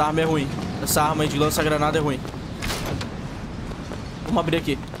não. Essa arma é ruim. Essa arma aí de lança-granada é ruim. Vamos abrir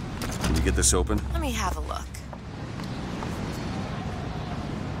aqui. Can you get this open? Let me have a look.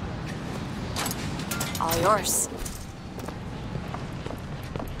 All yours.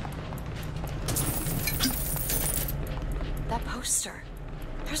 That poster.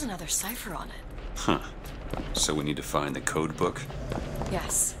 There's another cipher on it. Huh. So we need to find the code book?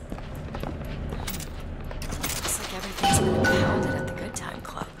 Yes. Looks like everything's been impounded at the Good Time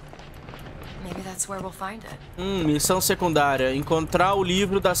Club. Maybe that's where we'll find it. Missão secundária. Encontrar o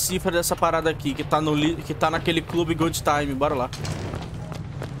livro da cifra dessa parada aqui, que tá naquele clube Good Time. Bora lá.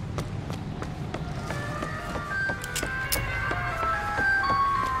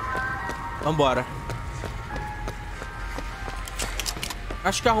 Vambora.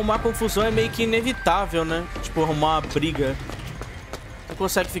 Acho que arrumar confusão é meio que inevitável, né? Tipo, arrumar uma briga. Não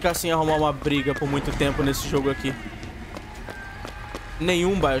consegue ficar sem arrumar uma briga por muito tempo nesse jogo aqui.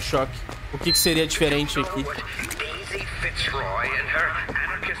 Nenhum Bioshock. O que seria diferente aqui?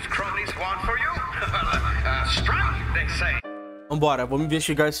 Vambora, vamos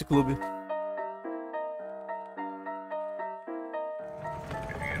investigar esse clube.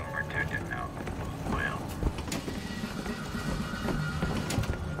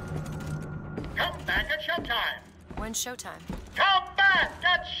 When's showtime? Come back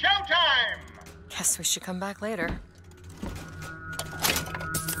at showtime! Guess we should come back later.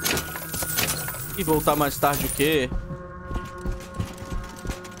 E voltar mais tarde o quê?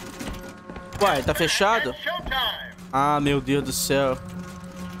 Uai, tá fechado? Ah, meu Deus do céu.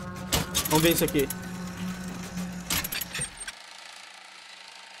 Vamos ver isso aqui.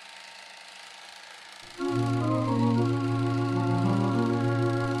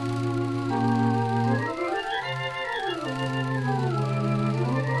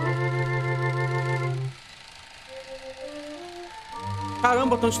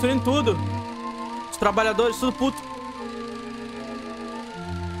 Caramba, estão destruindo tudo. Os trabalhadores, tudo puto.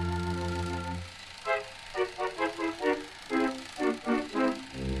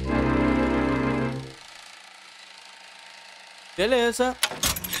 Beleza.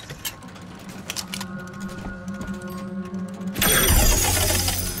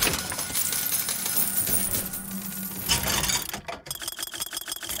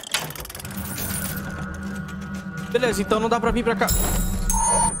 Beleza, então não dá pra vir pra cá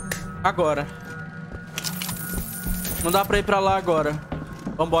agora. Não dá pra ir pra lá agora.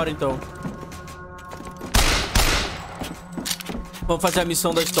 Vambora, então. Vamos fazer a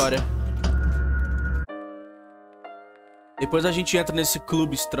missão da história. Depois a gente entra nesse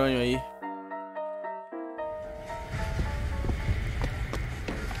clube estranho aí.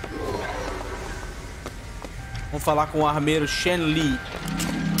 Vamos falar com o armeiro Chen-lin.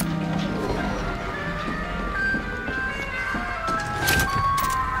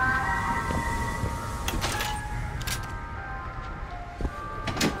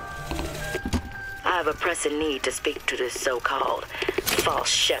 I have a pressing need to speak to this so-called false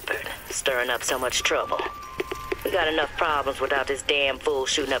shepherd, stirring up so much trouble. We got enough problems without this damn fool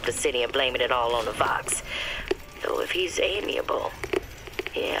shooting up the city and blaming it all on the Fox. Though if he's amiable,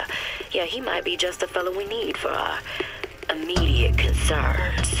 yeah, he might be just the fellow we need for our immediate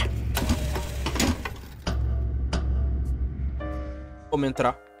concerns. Vamos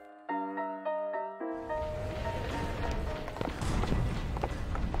entrar.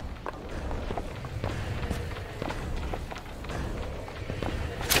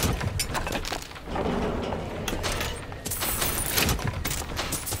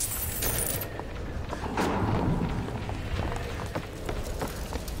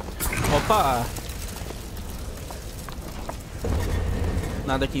 Opa!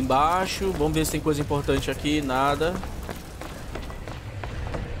 Nada aqui embaixo. Vamos ver se tem coisa importante aqui. Nada.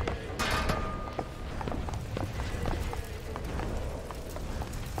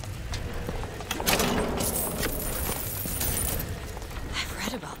 I've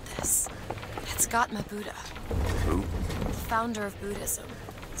read about this. It's Gautama Buddha. Who? Founder of Buddhism.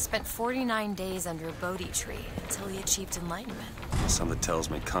 Spent 49 days under a Bodhi tree until he achieved enlightenment. Something tells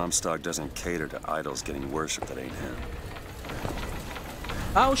me Comstock doesn't cater to idols getting worship that ain't him.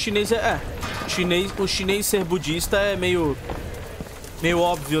 Ah, o chinês o chinês ser budista é meio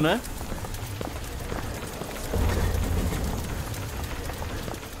óbvio, né?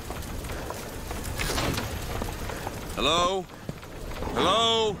 Hello?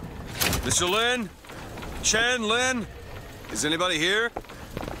 Hello? Mr. Lin? Chen-lin? Is anybody here?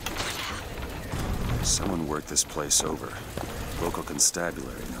 Someone worked this place over. Local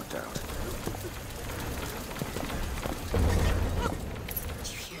constabulary, no doubt.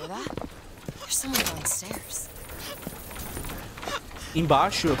 Do you hear that? There's someone downstairs.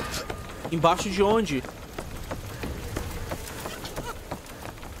 Embaixo? Embaixo de onde?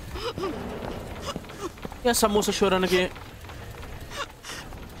 E essa moça chorando aqui?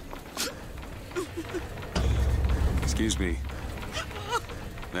 Excuse me.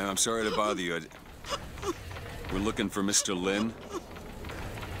 Ma'am, I'm sorry to bother you. We're looking for Mr. Lin.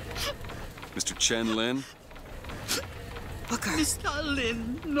 Mr. Chen-lin? Booker. Mr.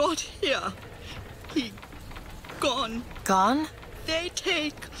 Lin, not here. He gone. Gone? They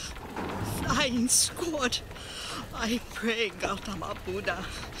take flying squad. I pray, Gautama Buddha.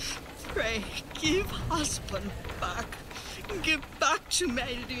 Pray, give husband back. Give back to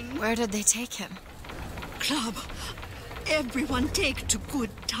Meilin. Where did they take him? Club. Everyone take to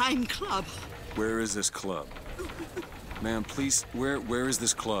good time club. Where is this club? Ma'am, please, where is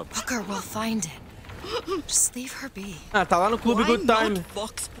this club? Booker, we'll find it. Just leave her be. Ah, tá lá no clube Good Time. Why not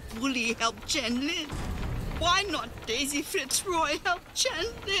Vox Populi help Chen-lin? Why not Daisy Fitzroy help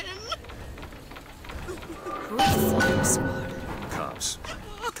Chen-lin? Who is the flying squad? Cops.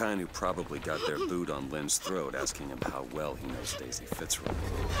 The kind who probably got their boot on Lin's throat asking him how well he knows Daisy Fitzroy.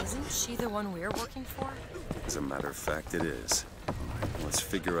 Isn't she the one we're working for? As a matter of fact, it is. Let's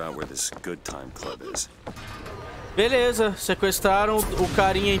figure out where this Good Time Club is. Beleza, sequestraram o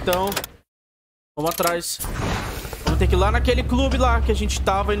carinha então. Vamos atrás. Vamos ter que ir lá naquele clube lá que a gente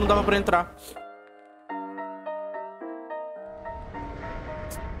tava e não dava pra entrar.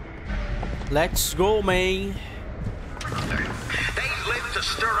 Let's go, man. They live to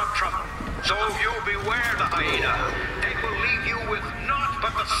stir up trouble, so you beware the hyena. They will leave you with naught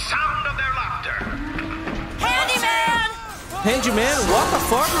but the sound of their laughter. Handyman! Handyman? What the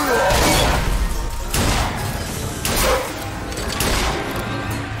fuck?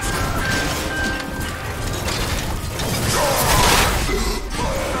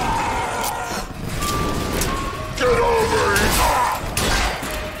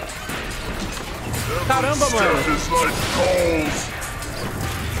 Caramba, mano.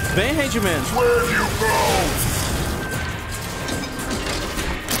 Vem, Handman.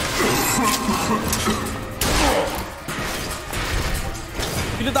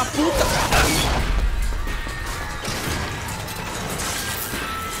 Filho da puta.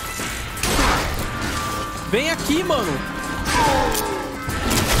 Vem aqui, mano.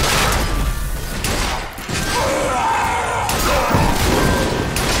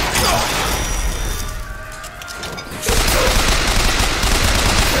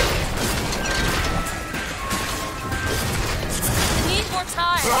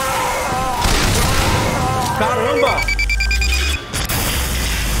 Caramba!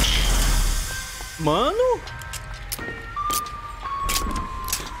 Mano!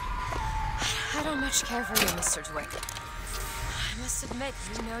 I don't much care for you, Mr. DeWitt. I must admit,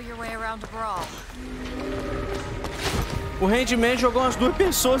 you know your way around a brawl. O Handman jogou umas 2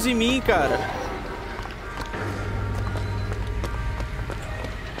 pessoas em mim, cara.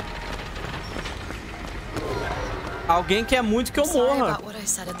 Alguém quer muito que eu morra.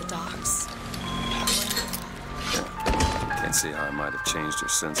 Can't see how I might have changed your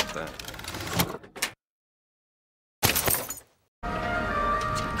sense of that.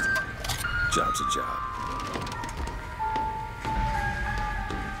 Job's a job.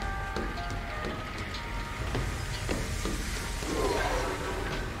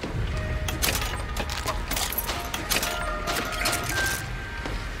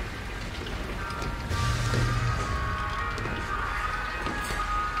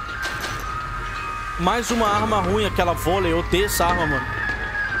 Mais uma arma ruim, aquela vôlei. Eu odeio essa arma, mano.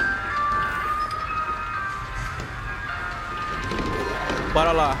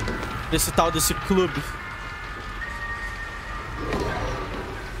 Bora lá. Desse tal desse clube.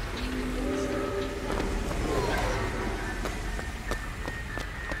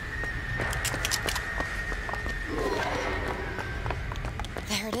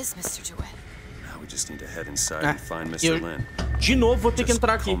 There it is, Mr. DeWitt. Now we just need to head inside and find Mr. Lin. De novo vou ter que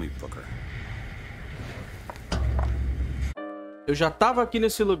entrar aqui. Call me Booker. Eu já tava aqui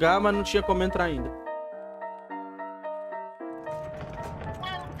nesse lugar, mas não tinha como entrar ainda.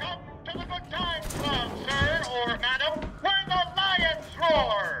 Welcome to the Good Time Club, sir or madam, where the lions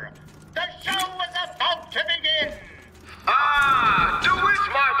roar. The show is about to begin. Ah, DeWitt,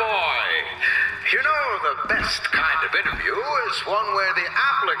 my boy. You know, the best kind of interview is one where the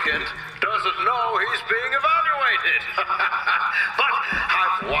applicant doesn't know he's being evaluated. But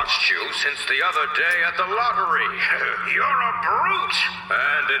I've I've watched you since the other day at the lottery. You're a brute.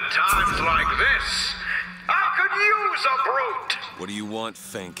 And in times like this, I could use a brute. What do you want,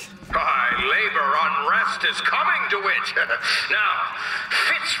 Fink? Labor unrest is coming to it. Now,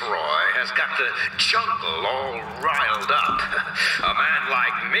 Fitzroy has got the jungle all riled up. A man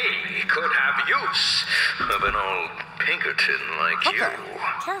like me could have use of an old Pinkerton like you.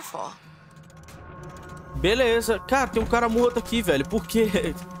 Careful. Beleza. Cara, tem um cara morto aqui, velho. Por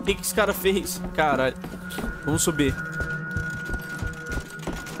quê? O que esse cara fez? Caralho. Vamos subir.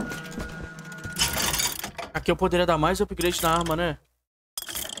 Aqui eu poderia dar mais upgrade na arma, né?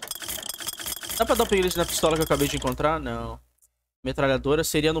 Dá pra dar upgrade na pistola que eu acabei de encontrar? Não. Metralhadora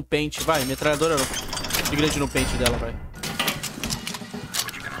seria no pente. Vai, metralhadora não. Upgrade no pente dela, vai.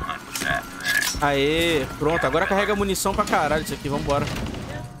 Aê, pronto. Agora carrega munição pra caralho isso aqui. Vambora.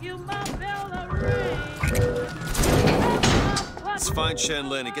 Let's find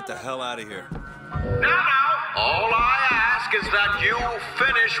Chen-lin and get the hell out of here. Now, all I ask is that you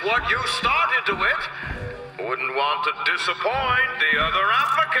finish what you started to it. Wouldn't want to disappoint the other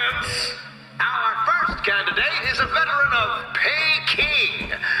applicants. Our first candidate is a veteran of Peking.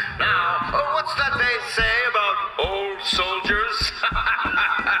 Now, what's that they say about old soldiers?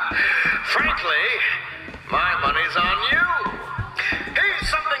 Frankly, my money's on you. He's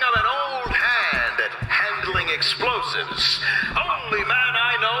something of an old hand at handling explosives. Only man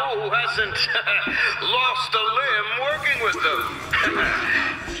I know who hasn't lost a limb working with them.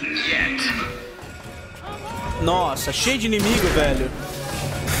 Yet. Nossa, cheio de inimigo, velho.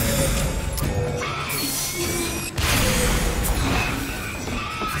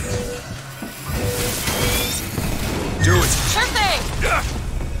 Do it. Sure thing.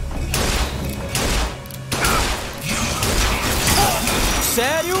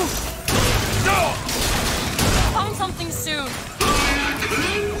 Sério? Find something soon.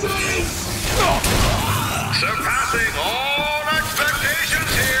 Surpassing all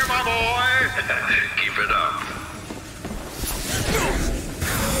expectations here, my boy. Keep it up.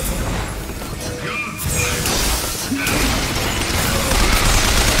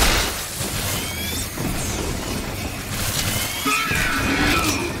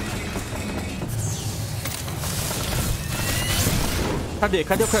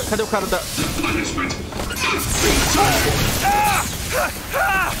 Cadê o cara da...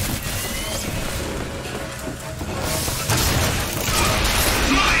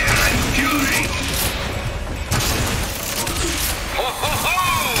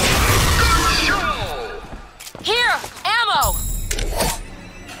 Here, ammo.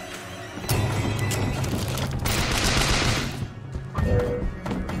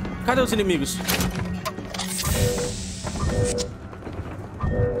 Cadê os inimigos?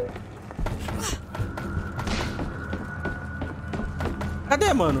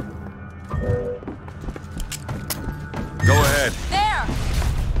 Cadê, mano? Go ahead. There.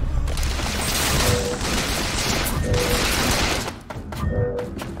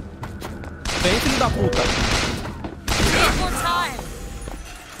 Vem, filho da puta. Take more time.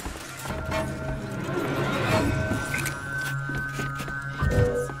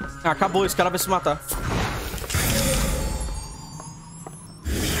 Acabou, esse cara vai se matar.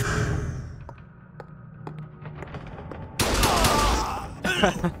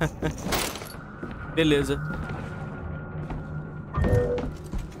 Beleza.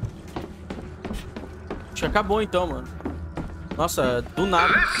 Acho que acabou então, mano. Nossa, do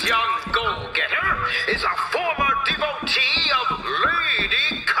nada. This young go-getter is a former devotee of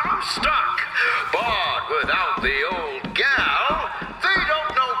Lady Comstock. But without the old gal, they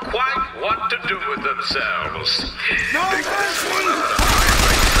don't know quite what to do with themselves. Pick this one up at a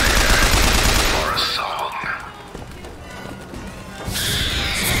fireplace or a song.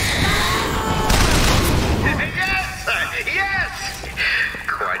 Yes!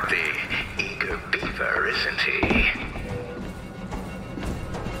 Quite the eager beaver, isn't he?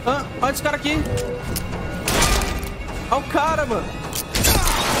 Ah, olha esse cara aqui. Olha o cara, mano.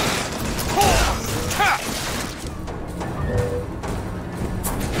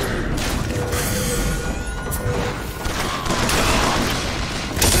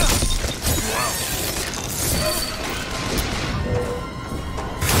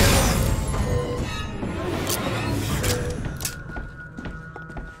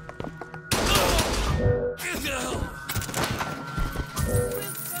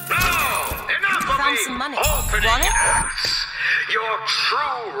 Some money. Opening acts. Your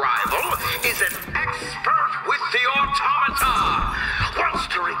true rival is an expert with the automata. Wants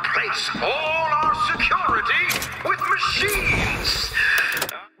to replace all our security with machines.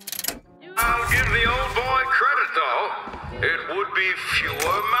 I'll give the old boy credit, though. It would be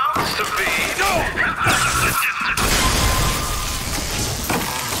fewer mouths to feed.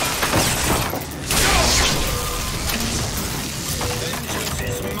 Vengeance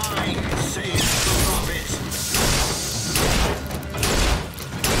is mine, says the prophet.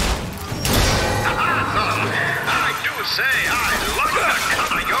 I do say I like the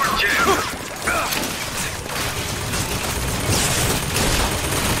cut of your jib.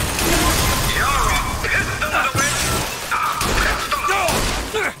 You're a pistol, DeWitt. A pistol.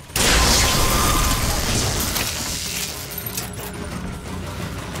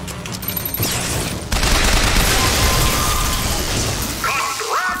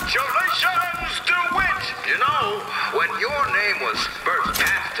 Congratulations, DeWitt! You know, when your name was first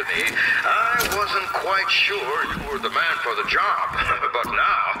passed to me, I wasn't quite sure you were the man for the job. But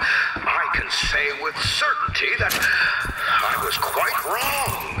now, I can say with certainty that I was quite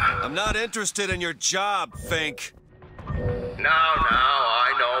wrong. I'm not interested in your job, Fink. Now,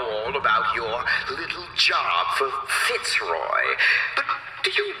 I know all about your little job for Fitzroy. But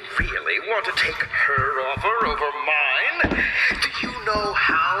do you really want to take her offer over mine? Do you know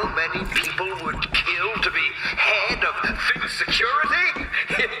how many people would kill to be head of Fitz Security?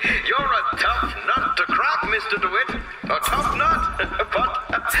 You're a tough nut to crack, Mr. DeWitt. A tough nut. But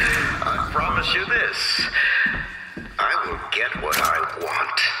I promise you this. I will get what I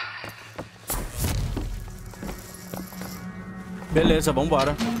want. Beleza,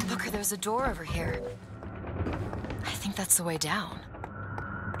 vambora. Look, there's a door over here. I think that's the way down.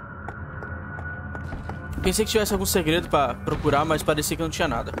 Pensei que tivesse algum segredo pra procurar, mas parecia que não tinha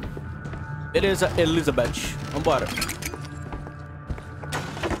nada. Beleza, Elizabeth. Vambora.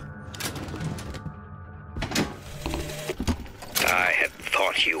 I had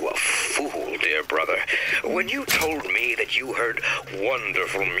thought you a fool, dear brother, when you told me that you heard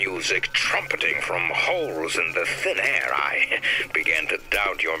wonderful music trumpeting from holes in the thin air. I began to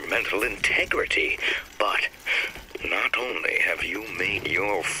doubt your mental integrity. But not only have you made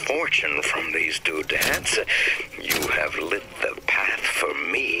your fortune from these doodads, you have lit the path for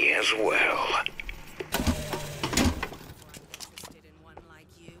me as well.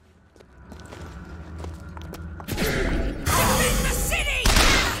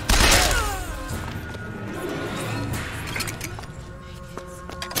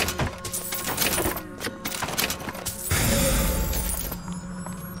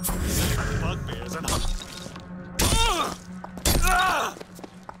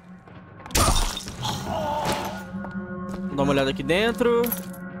 Vamos dar uma olhada aqui dentro.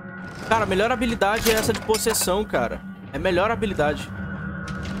 Cara, a melhor habilidade é essa de possessão, cara. É a melhor habilidade.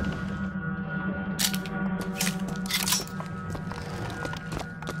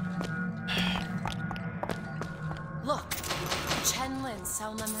 Look, chen-lin,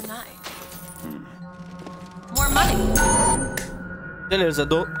 cell number 9. More money. Beleza,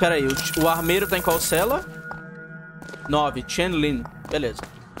 pera aí, o armeiro tá em qual cela? 9, chen-lin. Beleza.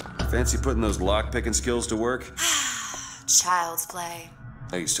 Fancy putting those lock-picking skills to work? Child's play.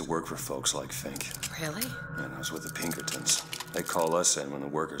 I used to work for folks like Fink. Really? And I was with the Pinkertons. They call us in when the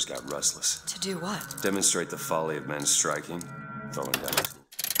workers got restless. To do what? Demonstrate the folly of men striking, throwing down.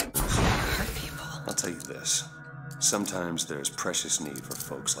 Hurt people. I'll tell you this. Sometimes there's precious need for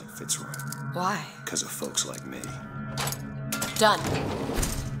folks like Fitzroy. Why? Because of folks like me. Done.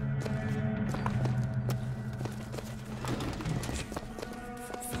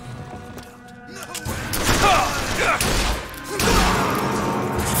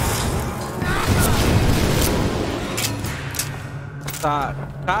 Tá,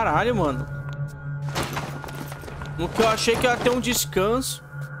 caralho, mano. No que eu achei que ia ter um descanso.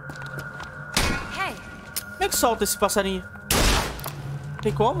 Hey. Como é que solta esse passarinho?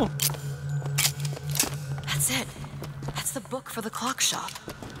 Tem como? That's it. That's the book for the clock shop.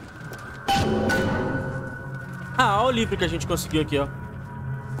 Ah, olha o livro que a gente conseguiu aqui, ó.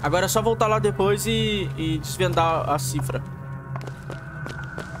 Agora é só voltar lá depois e desvendar a cifra.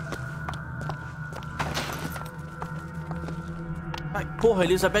 Ai, porra,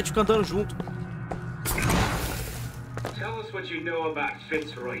 Elizabeth cantando junto. Tell us what you know about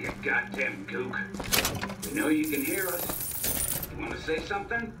Fitzroy, you goddamn gook. We know you can hear us. You want to say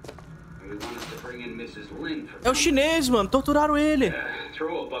something? Or you want us to bring in Mrs. Lin for... É o chinês, mano. Torturaram ele.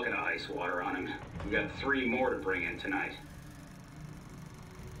 Throw a bucket of ice water on him. We got 3 more to bring in tonight.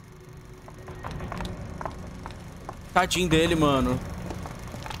 Tadinho dele, mano.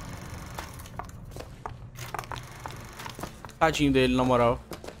 Tadinho dele, na moral.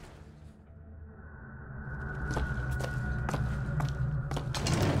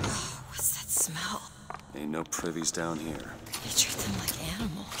 What's that smell? Ain't no privies down here. You treat them like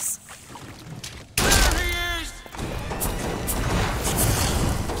animals.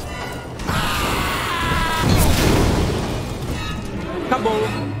 Acabou.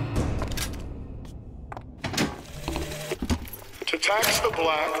 To tax the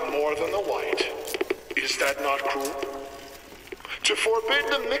black more than the white, is that not cruel? To forbid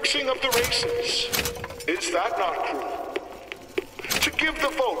the mixing of the races, is that not cruel? To give the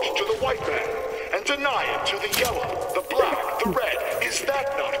vote to the white man and deny it to the yellow, the black, the red, is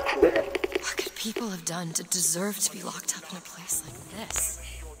that not cruel? What could people have done to deserve to be locked up in a place like this?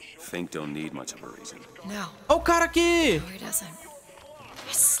 Fink don't need much of a reason. No. Oh, o cara aqui! No, he doesn't.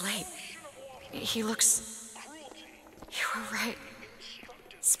 It's Slate. He looks... You were right.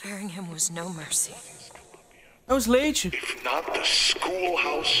 Sparing him was no mercy. É o Slate. If not the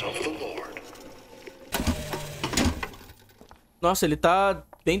schoolhouse of the Lord. Nossa, ele tá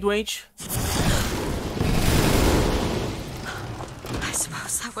bem doente. I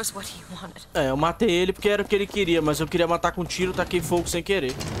suppose that was what he wanted. É, eu matei ele porque era o que ele queria, mas eu queria matar com tiro, taquei fogo sem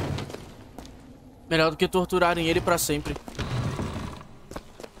querer. Melhor do que torturarem ele pra sempre.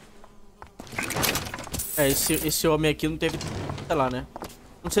 É, esse homem aqui não teve... Sei lá, né?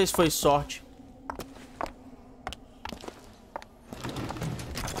 Não sei se foi sorte.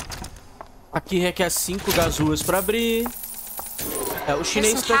 Aqui requer 5 gazuas pra abrir. É, o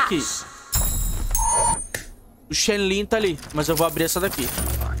chinês tá aqui. O chen-lin tá ali, mas eu vou abrir essa daqui.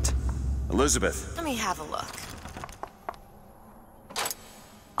 Elizabeth. Let me have a look.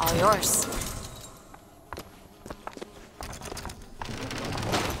 All yours.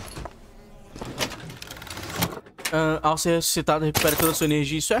 Ao ser ressuscitado, recupera toda a sua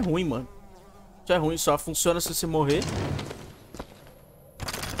energia. Isso é ruim, mano. Isso é ruim, só funciona se você morrer.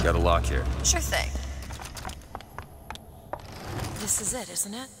 Got a lock here. Sure thing. This is it,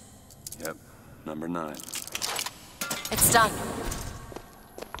 isn't it? Yep, number 9. It's done.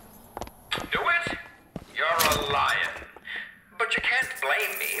 DeWitt, you're a lion. But you can't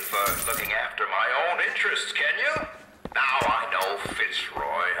blame me for looking after my own interests, can you? Now I know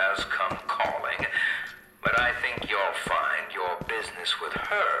Fitzroy has come calling, but I think you'll find your business with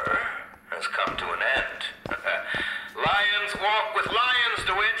her has come to an end. Lions walk with lions,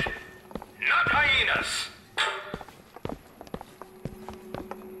 DeWitt, not hyenas.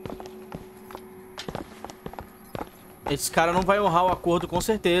 Esse cara não vai honrar o acordo com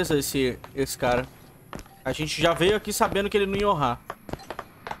certeza, esse cara. A gente já veio aqui sabendo que ele não ia honrar.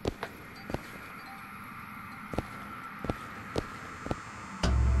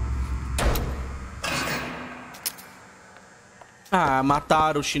 Ah,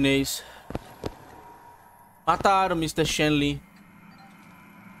 mataram o chinês. Mataram o Mr. Chen-lin.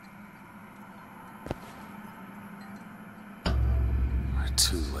 We're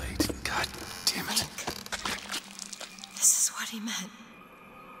too late. God damn it. This is what he meant.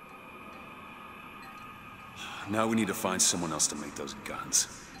 Now we need to find someone else to make those guns.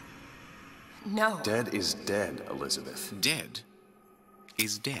 No. Dead is dead, Elizabeth. Dead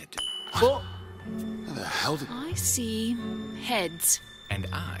is dead. Oh. How the hell did... I see heads. And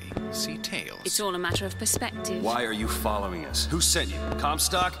I see tails. It's all a matter of perspective. Why are you following us? Who sent you?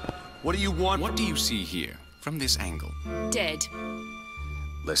 Comstock? What do you want? What do you see here, from this angle? Dead.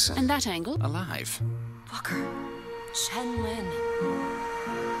 Listen. And that angle? Alive. Booker. Chen-lin.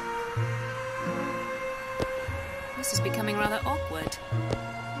 This is becoming rather awkward.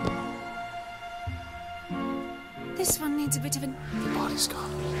 This one needs a bit of an... The body's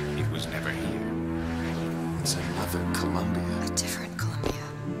gone. It was never here. It's another Columbia. A different Columbia.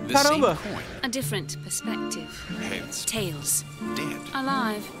 The Caramba. same coin. A different perspective. Heads. Tails. Dead.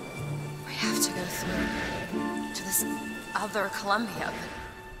 Alive. We have to go through to this other Columbia, but...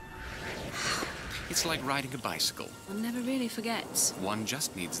 It's like riding a bicycle. One never really forgets. One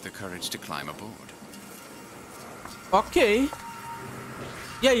just needs the courage to climb aboard. Ok.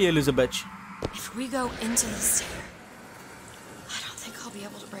 E aí, Elizabeth? If we go into this theater, I don't think I'll be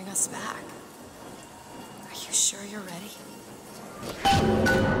able to bring us back. Are you sure you're ready?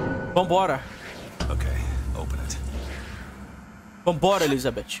 Vambora. Okay, open it. Vambora,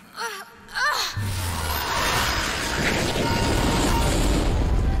 Elizabeth.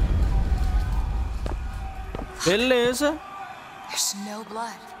 Beleza. There's no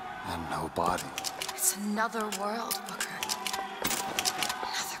blood. And no body. It's another world, Booker.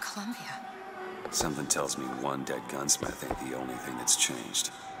 Another Columbia. Something tells me one dead gunsmith ain't the only thing that's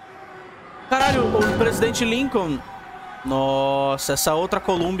changed. Caralho, o presidente Lincoln. Nossa, essa outra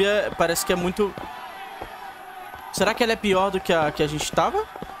Colômbia parece que é muito... Será que ela é pior do que a gente tava?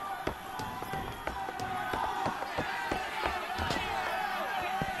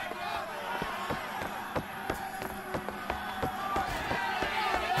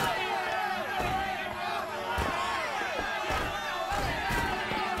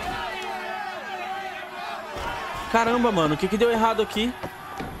 Caramba, mano, o que deu errado aqui?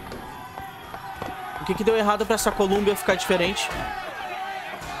 O que deu errado pra essa Colômbia ficar diferente?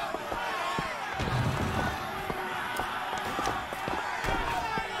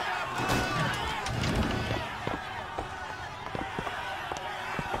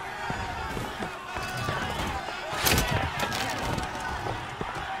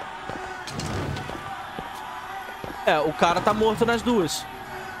 É, o cara tá morto nas duas.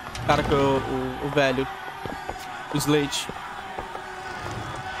 O cara que o velho. O Slate.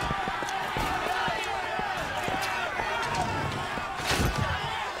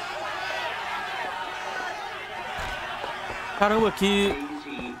 Caramba, que...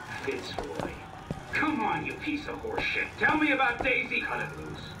 Daisy Fitzroy. Come on, you piece of horse shit. Tell me about Daisy. Cut him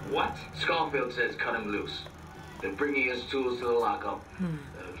loose. What? Schofield says cut him loose. They're bringing his tools to the lockup.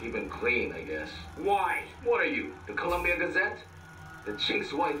 Keep him clean, I guess. Why? What are you, the Columbia Gazette? The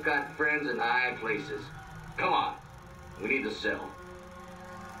chink's wife got friends in high places. Come on. We need to sell.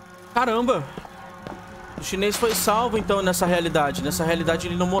 Caramba. O chinês foi salvo, então, nessa realidade. Nessa realidade,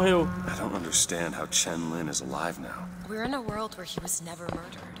 ele não morreu. I don't understand how Chen-lin is alive now. We're in a world where he was never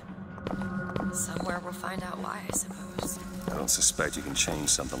murdered. Somewhere we'll find out why, I suppose. I don't suspect you can change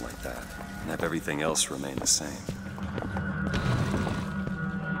something like that and have everything else remain the same.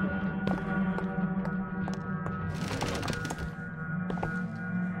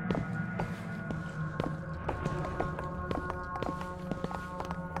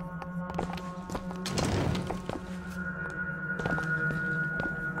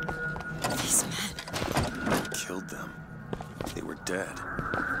 These men. Killed them. They were dead.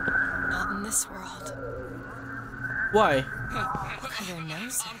 Not in this world. Why? Look at their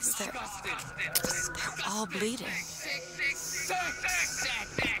noses. They're all bleeding.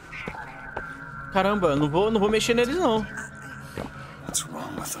 Caramba, não vou mexer neles, não. What's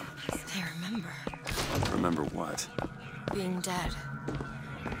wrong with them? They remember. Remember what? Being dead.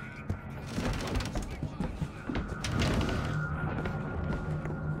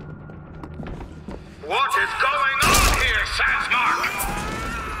 What is going on here, Sandsmark?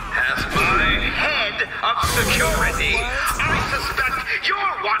 As my head of security, I suspect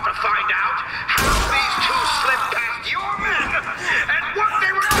you'll want to find out how these two slipped past your men and what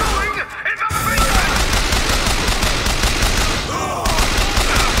they were doing in the basement!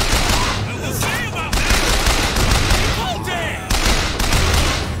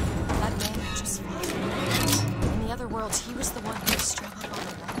 That man just fought. In the other world, he was the one who was strung up on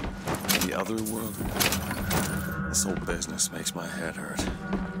the wall. The other world? This whole business makes my head hurt.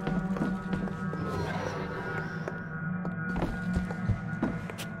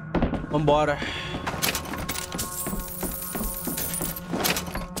 Vambora.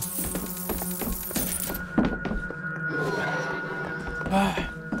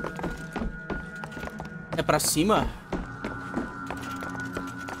 É pra cima?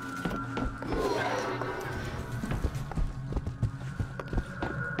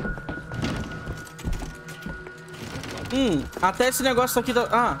 Até esse negócio aqui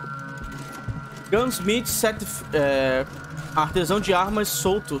da... Gunsmith, artesão de armas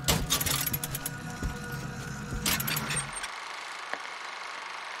solto.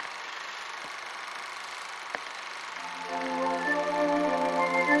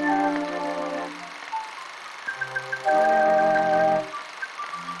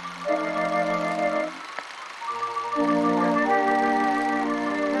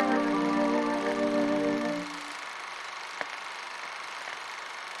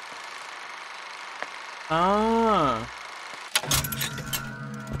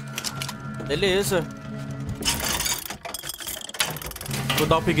 Beleza. Vou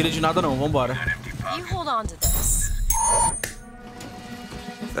dar upgrade de nada não, vambora. You hold on to this.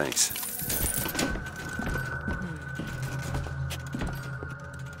 Thanks.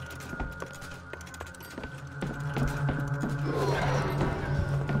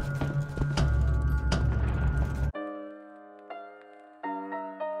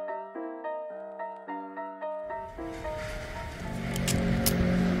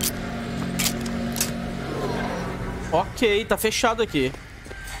 Ok, tá fechado aqui.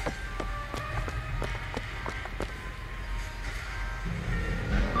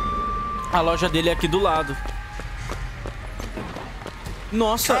 A loja dele é aqui do lado.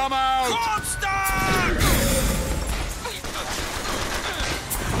 Nossa!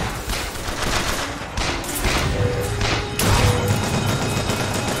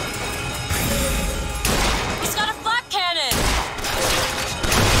 He's got a flak cannon!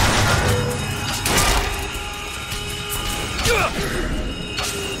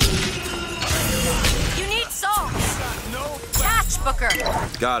 You need salt! Catch, Booker!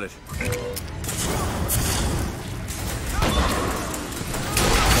 Got it.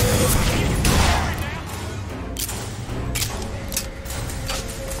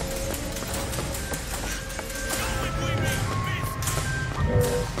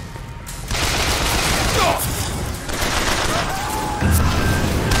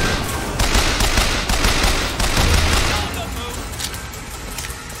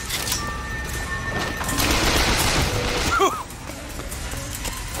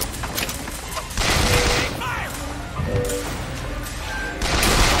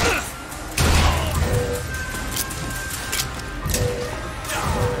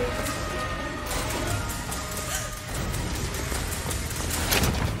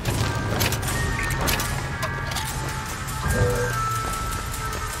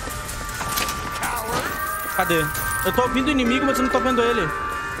 Cadê? Eu tô ouvindo o inimigo, mas eu não tô vendo ele.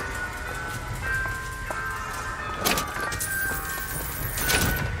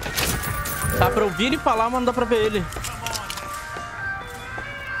 Dá pra ouvir ele falar, mas não dá pra ver ele.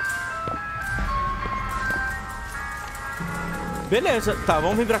 Beleza, tá,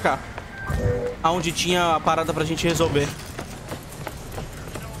 vamos vir pra cá. Aonde tinha a parada pra gente resolver.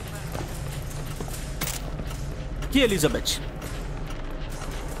 Aqui, Elizabeth.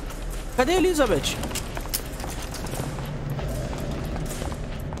 Cadê a Elizabeth?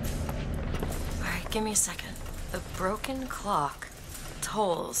 Alright, give me a second. The broken clock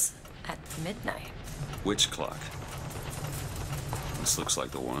tolls at midnight. Which clock? This looks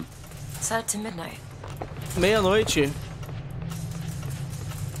like the one. Set it to midnight. Meia-noite.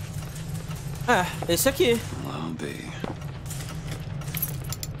 É, esse aqui. I'll be.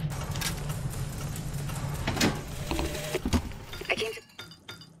 I came to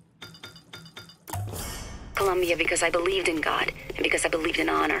Columbia because I believed in God and because I believed in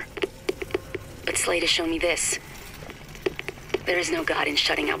honor. But Slate has shown me this. There is no God in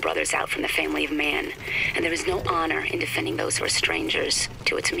shutting our brothers out from the family of man, and there is no honor in defending those who are strangers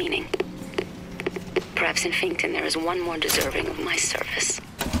to its meaning. Perhaps in Finkton there is one more deserving of my service.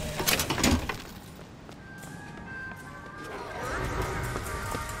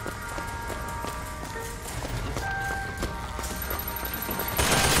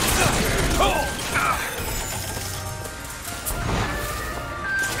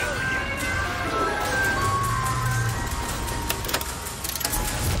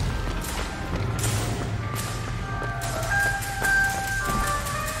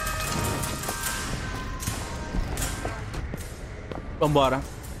 Vambora.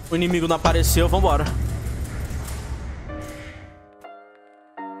 O inimigo não apareceu, vambora.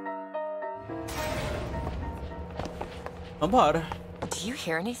 Vambora. Do you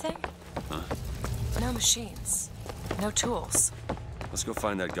hear anything? Huh? No machines. No tools. Let's go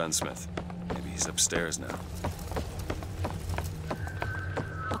find that gunsmith. Maybe he's upstairs now.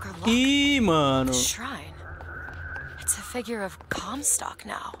 Look, Ih, mano. Shrine. It's a figure of Comstock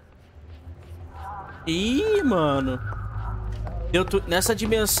now. Ih, mano. Nessa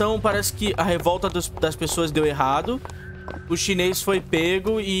dimensão parece que a revolta das pessoas deu errado. O chinês foi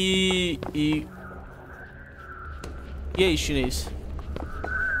pego e aí, chinês?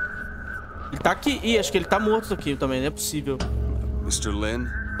 Ele tá aqui. Ih, acho que ele tá morto aqui também, não é possível. Mr. Lin?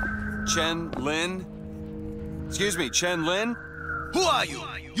 Chen-lin? Excuse me, Chen-lin? Who are you?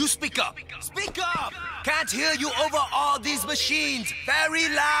 You speak up. Speak up! Can't hear you over all these machines. Very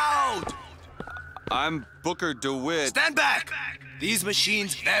loud. I'm Booker DeWitt. Stand back! These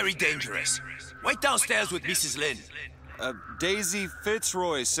machines very dangerous. Wait downstairs with Mrs. Lin. Daisy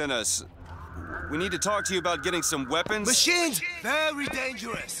Fitzroy sent us. We need to talk to you about getting some weapons. Machines very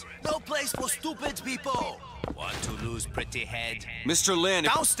dangerous. No place for stupid people. Want to lose pretty head? Mr. Lin.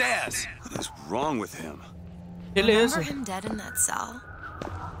 Downstairs. What is wrong with him? Remember him dead in that cell?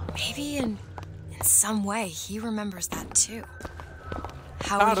 Maybe in some way he remembers that too.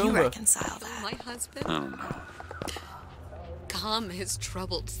 How will you reconcile that? My husband? I don't know. Calm his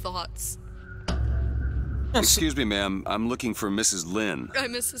troubled thoughts. Excuse me, ma'am. I'm looking for Mrs. Lin.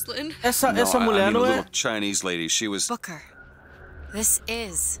 I'm Mrs. Lin. Essa I mulher mean, não a é... little Chinese lady. She was... Booker. This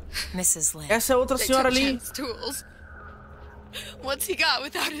is Mrs. Lin. Essa é outra senhora ali. Tools. What's he got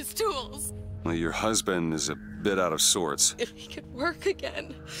without his tools? Well, your husband is a bit out of sorts. If he could work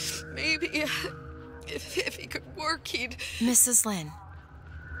again, maybe. If he could work, he'd... Mrs. Lin,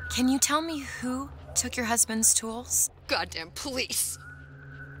 can you tell me who took your husband's tools? Goddamn police.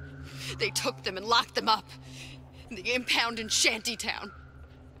 They took them and locked them up in the impound in Shantytown.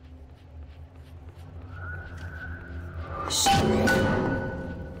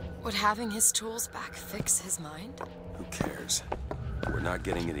 Would having his tools back fix his mind? Who cares? We're not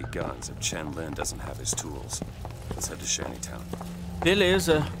getting any guns if Chen-lin doesn't have his tools. Let's head to Shantytown.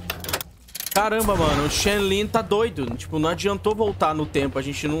 Beleza. Caramba, mano, o chen-lin tá doido. Tipo, não adiantou voltar no tempo. A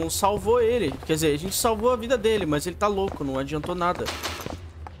gente não salvou ele. Quer dizer, a gente salvou a vida dele, mas ele tá louco, não adiantou nada.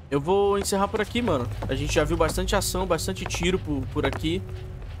 Eu vou encerrar por aqui, mano. A gente já viu bastante ação, bastante tiro por aqui.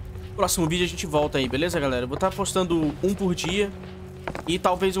 Próximo vídeo a gente volta aí, beleza, galera? Eu vou estar postando um por dia. E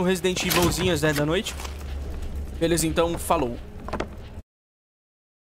talvez um Resident Evilzinho às 10 da noite. Beleza, então, falou.